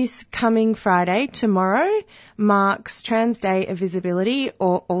so this coming Friday, tomorrow, marks Trans Day of Visibility,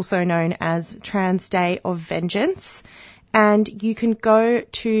 or also known as Trans Day of Vengeance. And you can go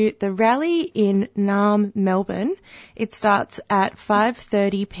to the rally in Naarm, Melbourne. It starts at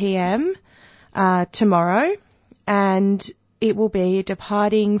 5:30 p.m. Tomorrow, and it will be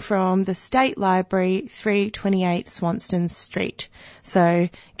departing from the State Library, 328 Swanston Street. So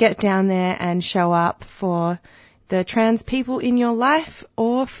get down there and show up for the trans people in your life,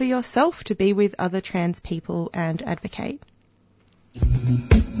 or for yourself to be with other trans people and advocate.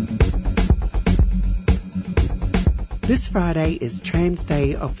 This Friday is Trans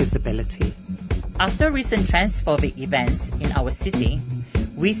Day of Visibility. After recent transphobic events in our city,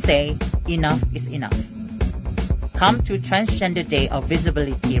 we say enough is enough. Come to Transgender Day of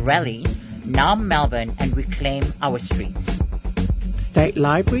Visibility rally, Naarm, Melbourne, and reclaim our streets. State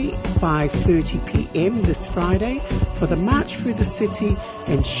Library, 5:30 p.m. this Friday for the March Through the City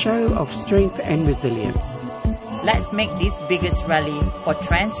and show of strength and resilience. Let's make this biggest rally for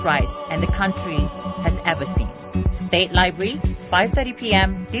trans rights and the country has ever seen. State Library, 5:30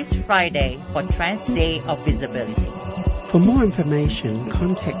 p.m. this Friday for Trans Day of Visibility. For more information,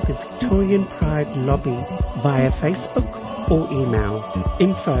 contact the Victorian Pride Lobby via Facebook or email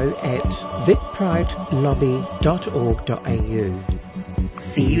info@vicpridelobby.org.au.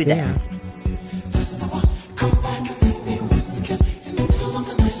 See you there.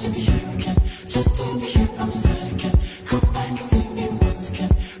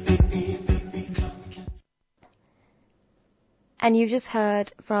 And you've just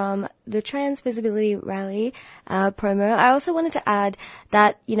heard from the Trans Visibility Rally promo. I also wanted to add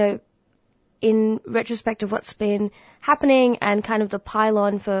that, you know, in retrospect of what's been happening and kind of the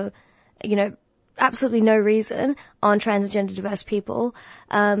pile-on for, you know, absolutely no reason on trans and gender diverse people,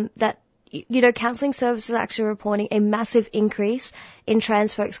 that, you know, counselling services are actually reporting a massive increase in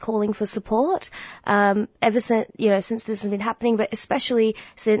trans folks calling for support, ever since, you know, since this has been happening, but especially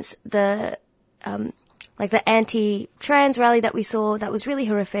since the anti-trans rally that we saw, that was really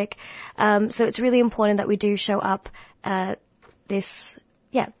horrific. So it's really important that we do show up this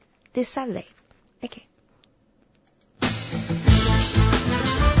Saturday. Okay.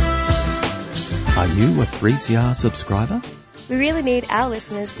 Are you a 3CR subscriber? We really need our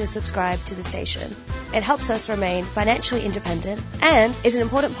listeners to subscribe to the station. It helps us remain financially independent and is an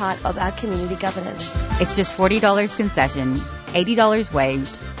important part of our community governance. It's just $40 concession, $80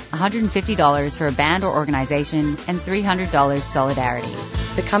 waived, $150 for a band or organisation, and $300 solidarity.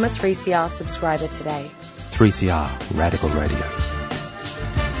 Become a 3CR subscriber today. 3CR Radical Radio.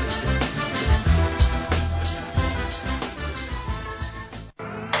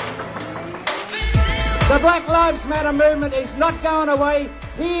 The Black Lives Matter movement is not going away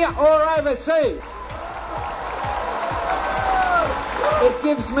here or overseas. It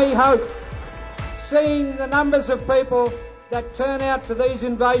gives me hope seeing the numbers of people that turn out to these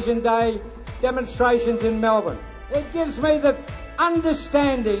Invasion Day demonstrations in Melbourne. It gives me the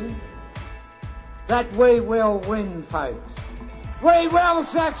understanding that we will win, folks. We will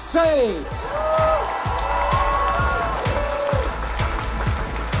succeed.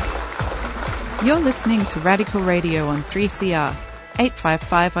 You're listening to Radical Radio on 3CR,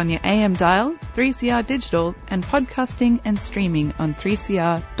 855 on your AM dial, 3CR digital, and podcasting and streaming on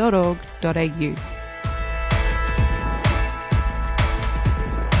 3cr.org.au.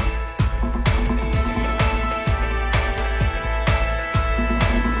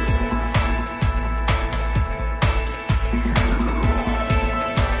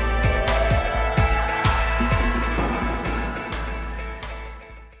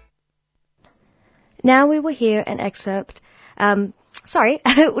 Now we will hear an excerpt, not an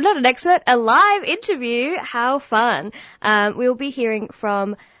excerpt, a live interview. How fun. We will be hearing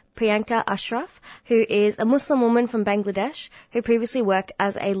from Priyanka Ashraf, who is a Muslim woman from Bangladesh who previously worked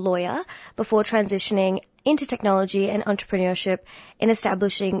as a lawyer before transitioning intertechnology and entrepreneurship in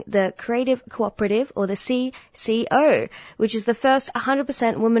establishing the Creative Co-Operative, or the CCO, which is the first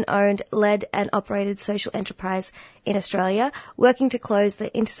 100% women-owned, led and operated social enterprise in Australia, working to close the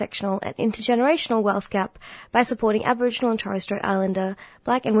intersectional and intergenerational wealth gap by supporting Aboriginal and Torres Strait Islander,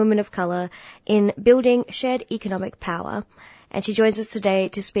 Black and women of colour in building shared economic power. And she joins us today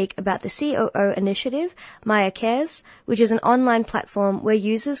to speak about the COO initiative, Maya Cares, which is an online platform where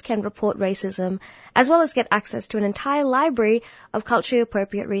users can report racism, as well as get access to an entire library of culturally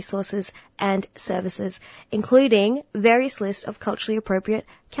appropriate resources and services, including various lists of culturally appropriate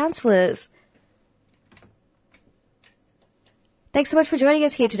counsellors. Thanks so much for joining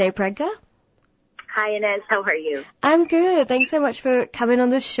us here today, Priyanka. Hi, Inez. How are you? I'm good. Thanks so much for coming on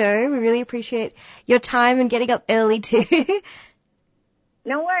the show. We really appreciate your time and getting up early too.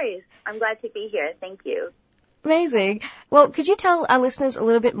 No worries. I'm glad to be here. Thank you. Amazing. Well, could you tell our listeners a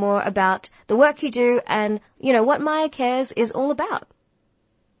little bit more about the work you do and, what Maya Cares is all about?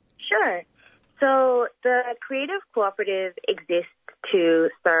 Sure. So the Creative Co-Operative exists to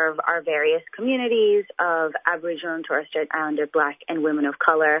serve our various communities of Aboriginal and Torres Strait Islander, Black and women of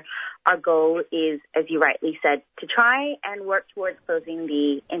colour. Our goal is, as you rightly said, to try and work towards closing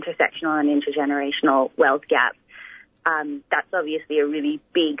the intersectional and intergenerational wealth gap. That's obviously a really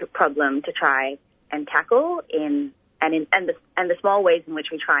big problem to try and tackle and the small ways in which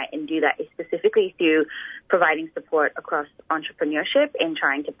we try and do that is specifically through providing support across entrepreneurship in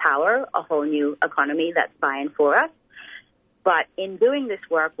trying to power a whole new economy that's by and for us. But in doing this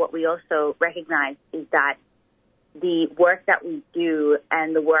work, what we also recognize is that the work that we do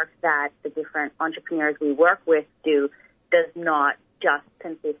and the work that the different entrepreneurs we work with do does not just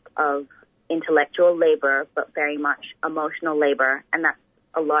consist of intellectual labor, but very much emotional labor, and that's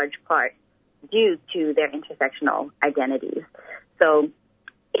a large part due to their intersectional identities. So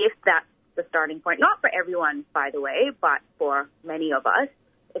if that's the starting point, not for everyone, by the way, but for many of us,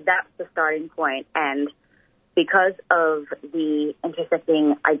 if that's the starting point, and because of the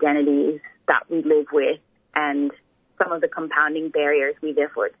intersecting identities that we live with and some of the compounding barriers we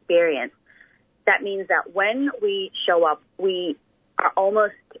therefore experience, that means that when we show up, we are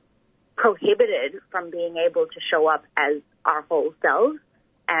almost prohibited from being able to show up as our whole selves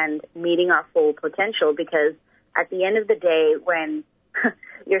and meeting our full potential, because at the end of the day, when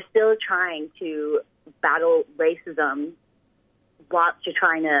you're still trying to battle racism whilst you're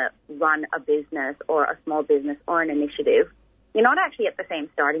trying to run a business or a small business or an initiative, you're not actually at the same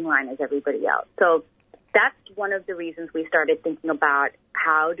starting line as everybody else. So that's one of the reasons we started thinking about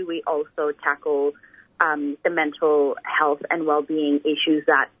how do we also tackle the mental health and well-being issues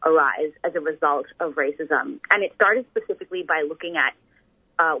that arise as a result of racism. And it started specifically by looking at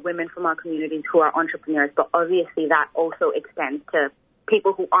women from our communities who are entrepreneurs, but obviously that also extends to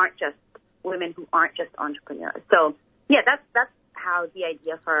people who aren't just women, who aren't just entrepreneurs. So yeah, that's how the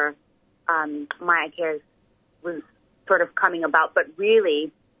idea for Maya Cares was sort of coming about. But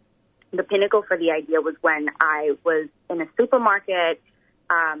really, the pinnacle for the idea was when I was in a supermarket.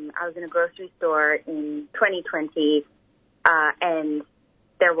 I was in a grocery store in 2020, and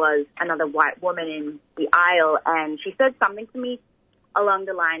there was another white woman in the aisle, and she said something to me along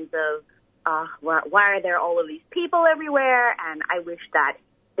the lines of, why are there all of these people everywhere? And I wish that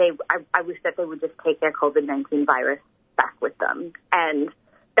they would just take their COVID-19 virus back with them. And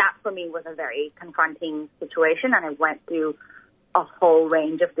that for me was a very confronting situation, and I went through a whole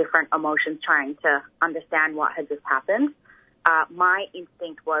range of different emotions trying to understand what had just happened. My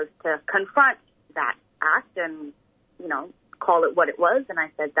instinct was to confront that act and, call it what it was. And I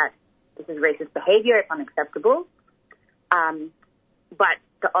said that this is racist behavior. It's unacceptable. But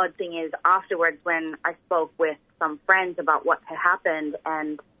the odd thing is afterwards, when I spoke with some friends about what had happened,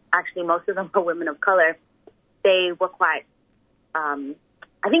 and actually most of them were women of color, they were quite,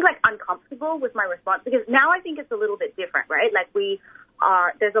 uncomfortable with my response, because now I think it's a little bit different, right? Like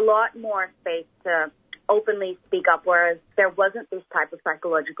there's a lot more space to openly speak up, whereas there wasn't this type of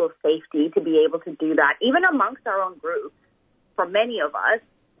psychological safety to be able to do that, even amongst our own groups, for many of us,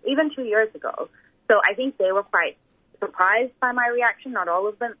 even 2 years ago. So I think they were quite surprised by my reaction. Not all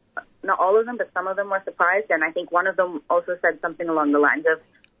of them, but some of them were surprised. And I think one of them also said something along the lines of,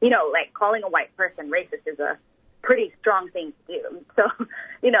 calling a white person racist is a pretty strong thing to do. So,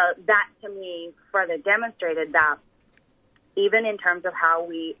 that to me further demonstrated that even in terms of how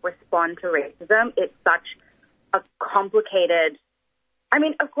we respond to racism, it's such a complicated,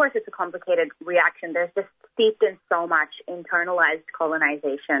 of course it's a complicated reaction. There's just steeped in so much internalized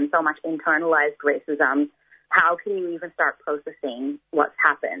colonization, so much internalized racism. How can you even start processing what's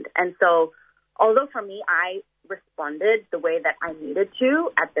happened? And so, although for me, I responded the way that I needed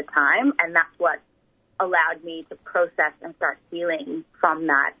to at the time, and that's what allowed me to process and start healing from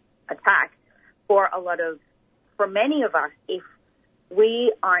that attack. For many of us, if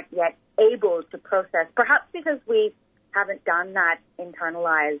we aren't yet able to process, perhaps because we haven't done that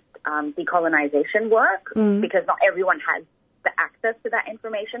internalized decolonization work, because not everyone has the access to that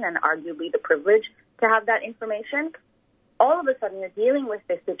information and arguably the privilege to have that information, all of a sudden you're dealing with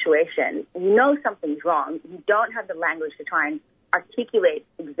this situation, you know something's wrong, you don't have the language to try and articulate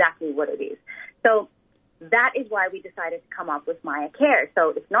exactly what it is. So that is why we decided to come up with Maya Cares. So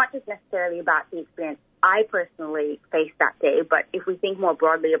it's not just necessarily about the experience I personally faced that day, but if we think more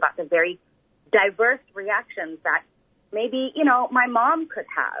broadly about the very diverse reactions that maybe, you know, my mom could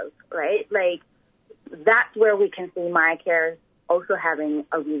have, right? Like, that's where we can see Maya Cares also having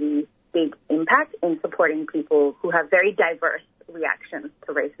a really big impact in supporting people who have very diverse reactions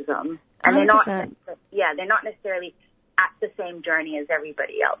to racism. And 100%. they're not necessarily at the same journey as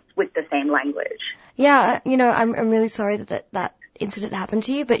everybody else with the same language. Yeah, you know, I'm really sorry that incident happened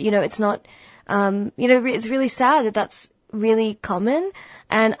to you, but, you know, it's not, you know, it's really sad that that's really common.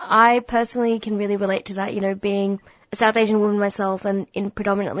 And I personally can really relate to that, you know, being a South Asian woman myself and in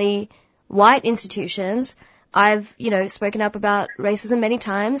predominantly white institutions, I've, you know, spoken up about racism many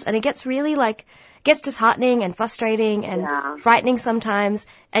times, and it gets really, like, gets disheartening and frustrating and frightening sometimes,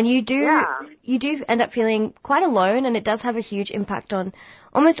 and you do end up feeling quite alone, and it does have a huge impact on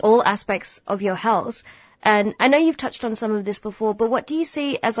almost all aspects of your health. And I know you've touched on some of this before, but what do you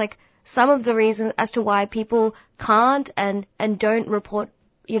see as, like, some of the reasons as to why people can't and don't report,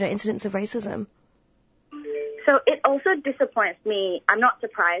 you know, incidents of racism? So it also disappoints me. I'm not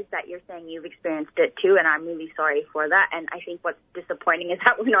surprised that you're saying you've experienced it too, and I'm really sorry for that. And I think what's disappointing is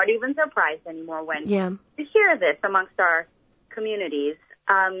that we're not even surprised anymore when we hear this amongst our communities.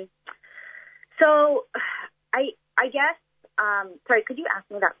 So I guess, sorry, could you ask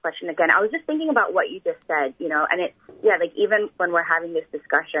me that question again? I was just thinking about what you just said, you know, and it's, like even when we're having this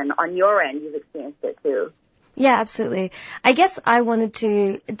discussion, on your end, you've experienced it too. Yeah, absolutely. I guess I wanted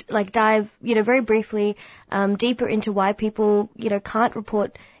to, like, dive, you know, very briefly deeper into why people, you know, can't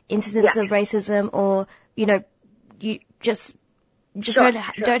report incidents of racism, or, you know, you just don't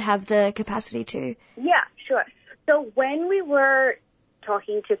have the capacity to. Yeah, sure. So when we were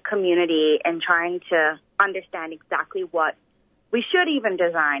talking to community and trying to understand exactly what we should even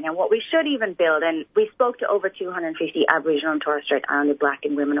design and what we should even build, and we spoke to over 250 Aboriginal and Torres Strait Islander Black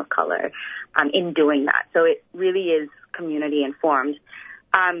and women of color in doing that. So it really is community informed.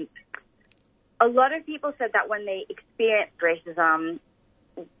 A lot of people said that when they experienced racism,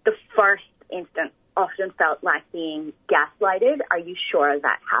 the first instance often felt like being gaslighted. Are you sure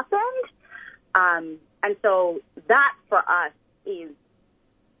that happened? And so that for us is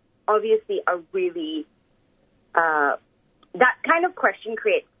obviously a really, that kind of question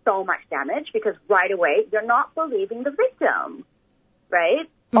creates so much damage, because right away you're not believing the victim, right?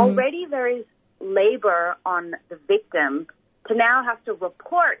 Mm-hmm. Already there is labor on the victim to now have to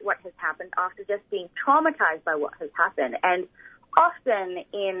report what has happened after just being traumatized by what has happened. And often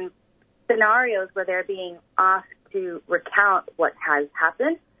in scenarios where they're being asked to recount what has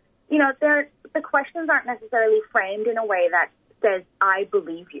happened, you know, the questions aren't necessarily framed in a way that says, I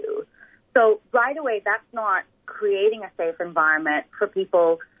believe you. So right away, that's not creating a safe environment for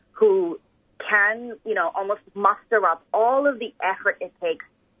people who can, you know, almost muster up all of the effort it takes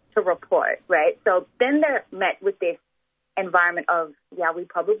to report, right? So then they're met with this environment of, we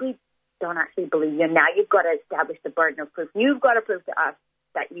probably don't actually believe you. Now you've got to establish the burden of proof. You've got to prove to us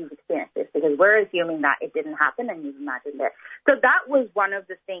that you've experienced this, because we're assuming that it didn't happen and you've imagined it. So that was one of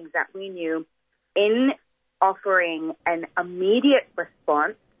the things that we knew in offering an immediate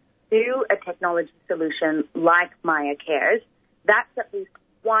response to a technology solution like Maya Cares. That's at least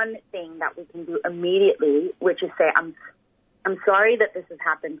one thing that we can do immediately, which is say, I'm sorry that this has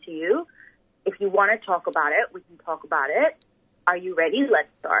happened to you. If you want to talk about it, we can talk about it. Are you ready? Let's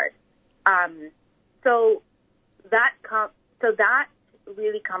start. So that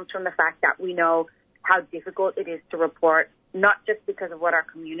really comes from the fact that we know how difficult it is to report, not just because of what our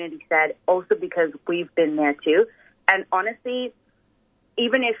community said, also because we've been there too. And honestly,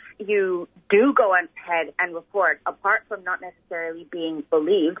 even if you do go ahead and report, apart from not necessarily being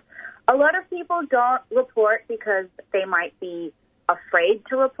believed, a lot of people don't report because they might be afraid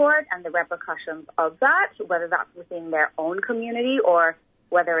to report and the repercussions of that, whether that's within their own community or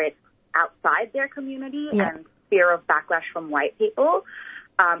whether it's outside their community and fear of backlash from white people.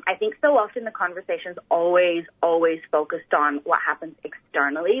 I think so often the conversation's always focused on what happens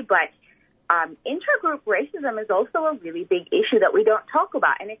externally, but intragroup racism is also a really big issue that we don't talk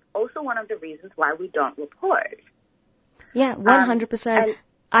about, and it's also one of the reasons why we don't report. Yeah, 100%.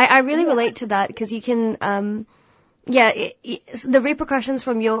 I really relate to that because you can, the repercussions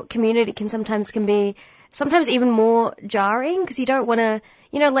from your community can be even more jarring because you don't want to,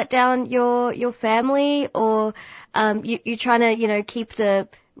 let down your family or you're trying to, keep the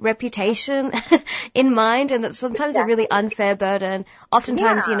reputation in mind, and it's sometimes a really unfair burden.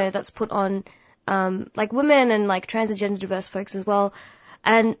 Oftentimes, that's put on like women and like trans and gender diverse folks as well.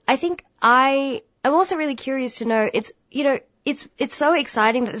 And I think I'm also really curious to know it's so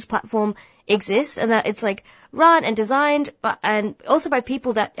exciting that this platform exists and that it's like run and designed and also by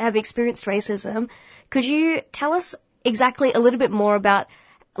people that have experienced racism. Could you tell us exactly a little bit more about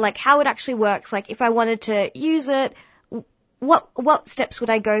like how it actually works? Like if I wanted to use it, what steps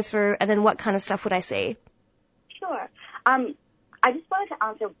would I go through, and then what kind of stuff would I see? Sure. I just wanted to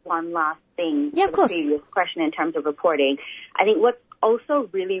answer one last thing. Yeah, of course. The previous question in terms of reporting. I think what's also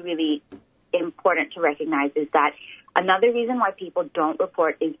really, really important to recognize is that another reason why people don't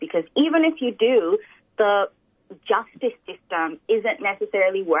report is because even if you do, the justice system isn't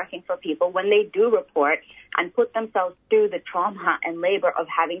necessarily working for people when they do report and put themselves through the trauma and labor of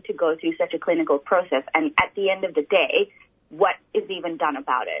having to go through such a clinical process. And at the end of the day, what is even done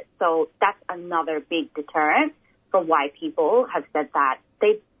about it? So that's another big deterrent for why people have said that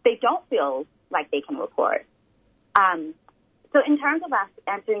they don't feel like they can report. So in terms of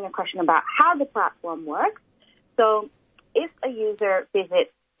answering a question about how the platform works, so if a user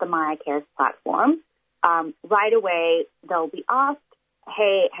visits the Maya Cares platform, right away they'll be asked,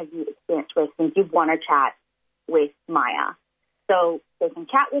 hey, have you experienced racism? Do you want to chat with Maya? So they can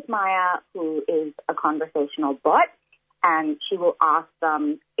chat with Maya, who is a conversational bot, and she will ask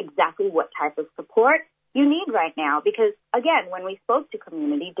them exactly what type of support you need right now. Because, again, when we spoke to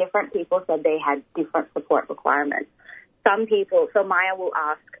community, different people said they had different support requirements. Some people, so Maya will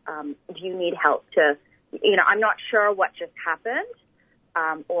ask, do you need help to, I'm not sure what just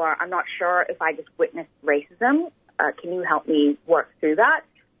happened, or I'm not sure if I just witnessed racism. Can you help me work through that?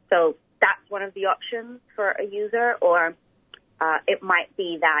 So that's one of the options for a user, or it might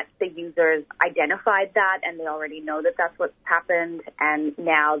be that the users identified that and they already know that that's what's happened, and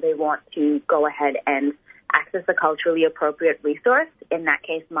now they want to go ahead and access a culturally appropriate resource. In that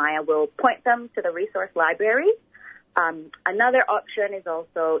case, Maya will point them to the resource library. Another option is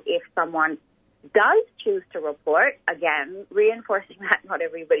also if someone does choose to report, again, reinforcing that not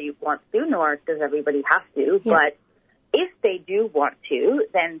everybody wants to, nor does everybody have to, but if they do want to,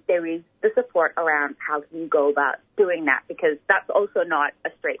 then there is the support around how can you go about doing that, because that's also not a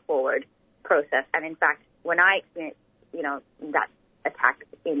straightforward process. And in fact, when I experienced, that attack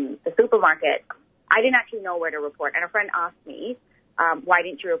in the supermarket, I didn't actually know where to report. And a friend asked me, why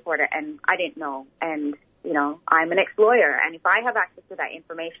didn't you report it? And I didn't know. And, I'm an ex-lawyer. And if I have access to that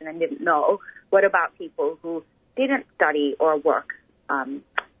information and didn't know, what about people who didn't study or work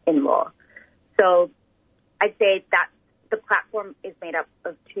in law? So I'd say that the platform is made up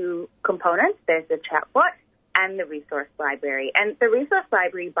of two components. There's the chatbot and the resource library. And the resource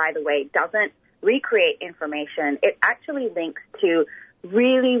library, by the way, doesn't recreate information. It actually links to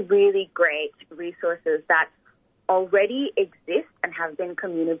really, really great resources that already exist and have been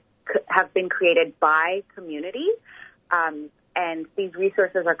created by community. And these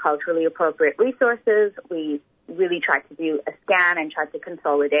resources are culturally appropriate resources. We really try to do a scan and try to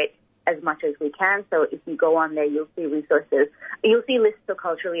consolidate as much as we can. So if you go on there, you'll see resources. You'll see lists of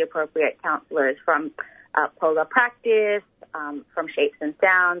culturally appropriate counselors from Polar Practice, from Shapes and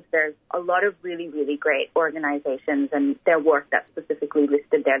Sounds. There's a lot of really, really great organizations and their work that's specifically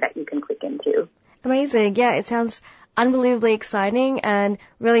listed there that you can click into. Amazing. Yeah, it sounds unbelievably exciting and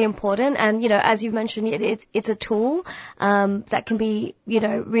really important. And, as you've mentioned, it's a tool that can be,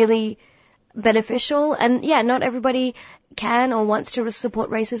 really beneficial. And, not everybody can or wants to support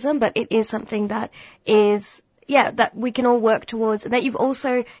racism, but it is something that is, that we can all work towards, and that you've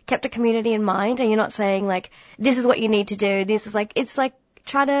also kept the community in mind, and you're not saying, like, this is what you need to do. This is it's like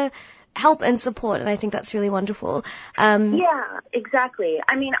try to help and support, and I think that's really wonderful. Yeah, exactly.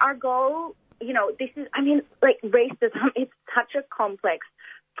 I mean, our goal, racism is such a complex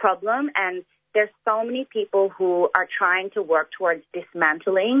problem, and there's so many people who are trying to work towards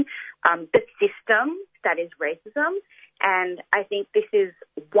dismantling the system that is racism. And I think this is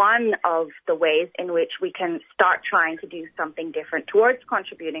one of the ways in which we can start trying to do something different towards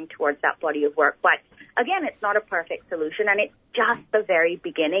contributing towards that body of work. But again, it's not a perfect solution, and it's just the very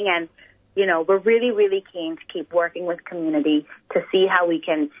beginning. And, we're really, really keen to keep working with community to see how we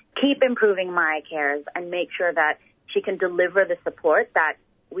can keep improving Maya Cares and make sure that she can deliver the support that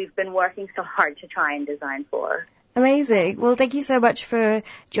we've been working so hard to try and design for. Amazing. Well, thank you so much for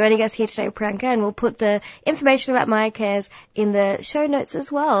joining us here today, Priyanka, and we'll put the information about Maya Cares in the show notes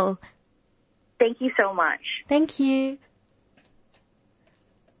as well. Thank you so much. Thank you.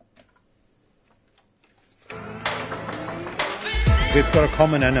 We've got a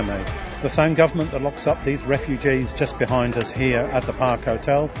common enemy. The same government that locks up these refugees just behind us here at the Park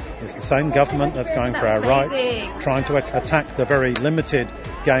Hotel is the same government that's going for our rights, trying to attack the very limited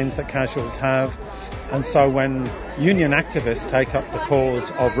gains that casuals have. And so when union activists take up the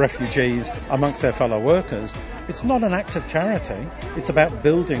cause of refugees amongst their fellow workers, it's not an act of charity. It's about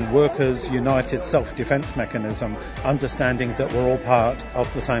building workers' united self-defence mechanism, understanding that we're all part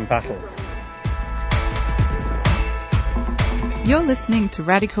of the same battle. You're listening to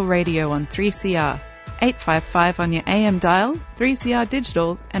Radical Radio on 3CR, 855 on your AM dial, 3CR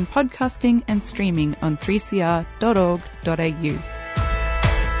digital, and podcasting and streaming on 3cr.org.au.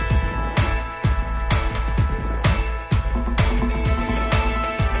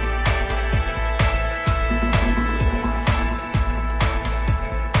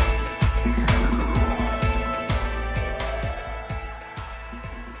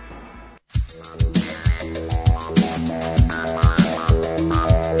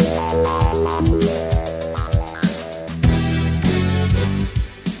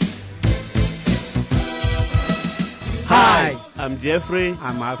 I'm Jeffrey.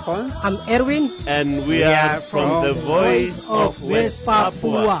 I'm Alphonse. I'm Erwin. And we are from the Voice of West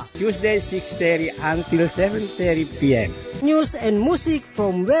Papua. Tuesday 6:30 until 7:30 p.m. News and music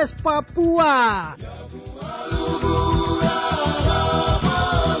from West Papua.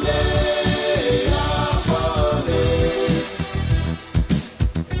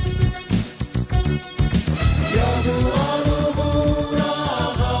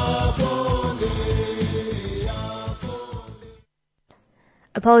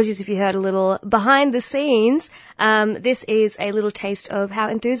 Apologies if you heard a little behind the scenes. This is a little taste of how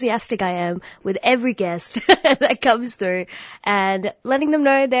enthusiastic I am with every guest that comes through and letting them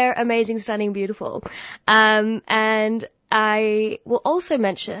know they're amazing, stunning, beautiful. And I will also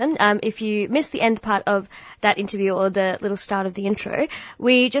mention, if you missed the end part of that interview or the little start of the intro,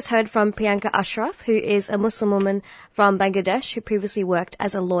 we just heard from Priyanka Ashraf, who is a Muslim woman from Bangladesh who previously worked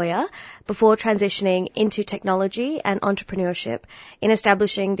as a lawyer before transitioning into technology and entrepreneurship in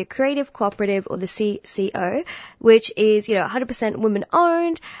establishing the Creative Co-Operative, or the CCO, which is, 100% women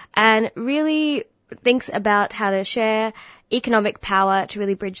owned and really thinks about how to share economic power to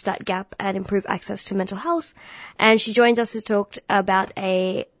really bridge that gap and improve access to mental health. And she joins us to talk about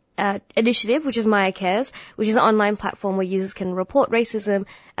a initiative, which is Maya Cares, which is an online platform where users can report racism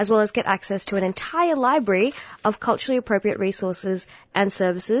as well as get access to an entire library of culturally appropriate resources and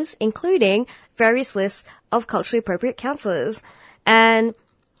services, including various lists of culturally appropriate counsellors. And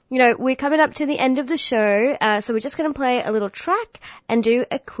we're coming up to the end of the show, so we're just going to play a little track and do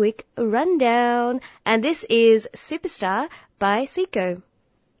a quick rundown. And this is Superstar by Sycco.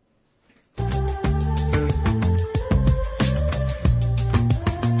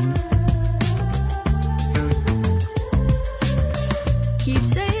 Keep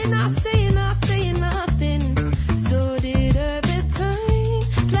saying I say nothing. So did every time.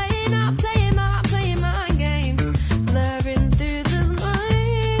 Playing my games. Blurring through the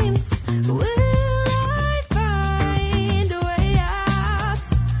lines. Will I find a way out?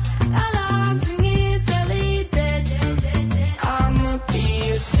 Alarms ringing, silly dead. I'm a piece.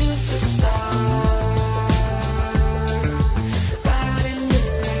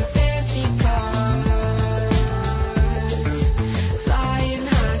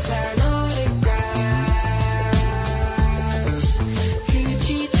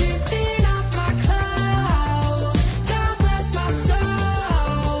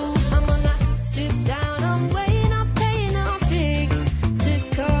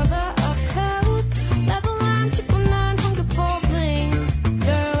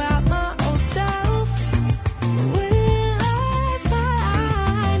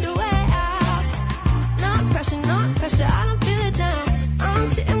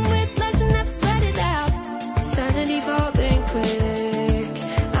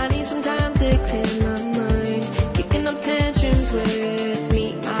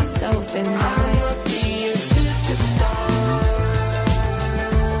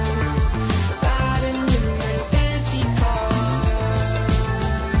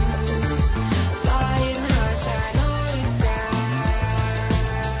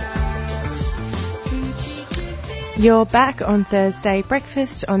 You're back on Thursday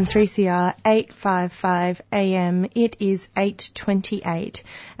breakfast on 3CR 855 AM. It is 8:28.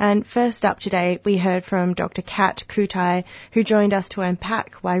 And first up today, we heard from Dr. Cat Kutay, who joined us to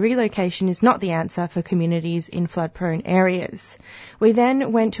unpack why relocation is not the answer for communities in flood-prone areas. We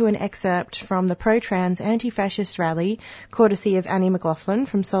then went to an excerpt from the pro-trans anti-fascist rally, courtesy of Annie McLoughlan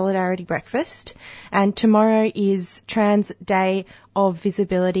from Solidarity Breakfast. And tomorrow is Trans Day of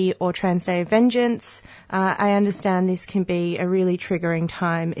Visibility or Trans Day of Vengeance. I understand this can be a really triggering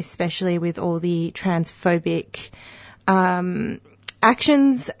time, especially with all the transphobic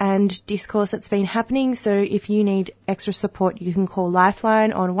actions and discourse that's been happening. So if you need extra support, you can call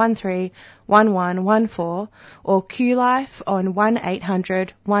Lifeline on 131114 or QLife on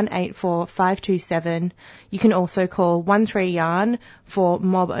 1800 184 527. You can also call 13YARN for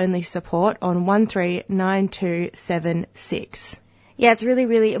mob-only support on 139276. Yeah, it's really,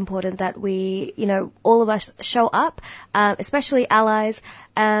 really important that we, all of us show up, especially allies,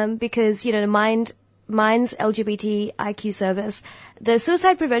 because, Mind's LGBTIQ service, the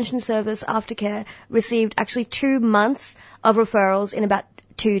Suicide Prevention Service Aftercare received actually 2 months of referrals in about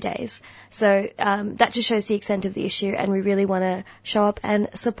 2 days. So that just shows the extent of the issue, and we really want to show up and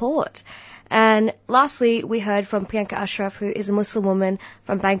support. And lastly, we heard from Priyanka Ashraf, who is a Muslim woman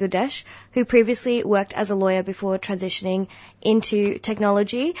from Bangladesh, who previously worked as a lawyer before transitioning into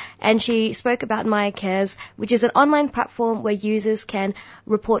technology. And she spoke about Maya Cares, which is an online platform where users can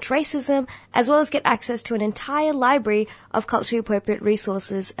report racism, as well as get access to an entire library of culturally appropriate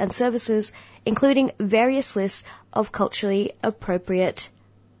resources and services, including various lists of culturally appropriate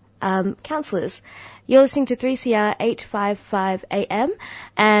counsellors. You're listening to 3CR 855 AM,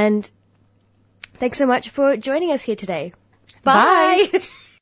 and thanks so much for joining us here today. Bye.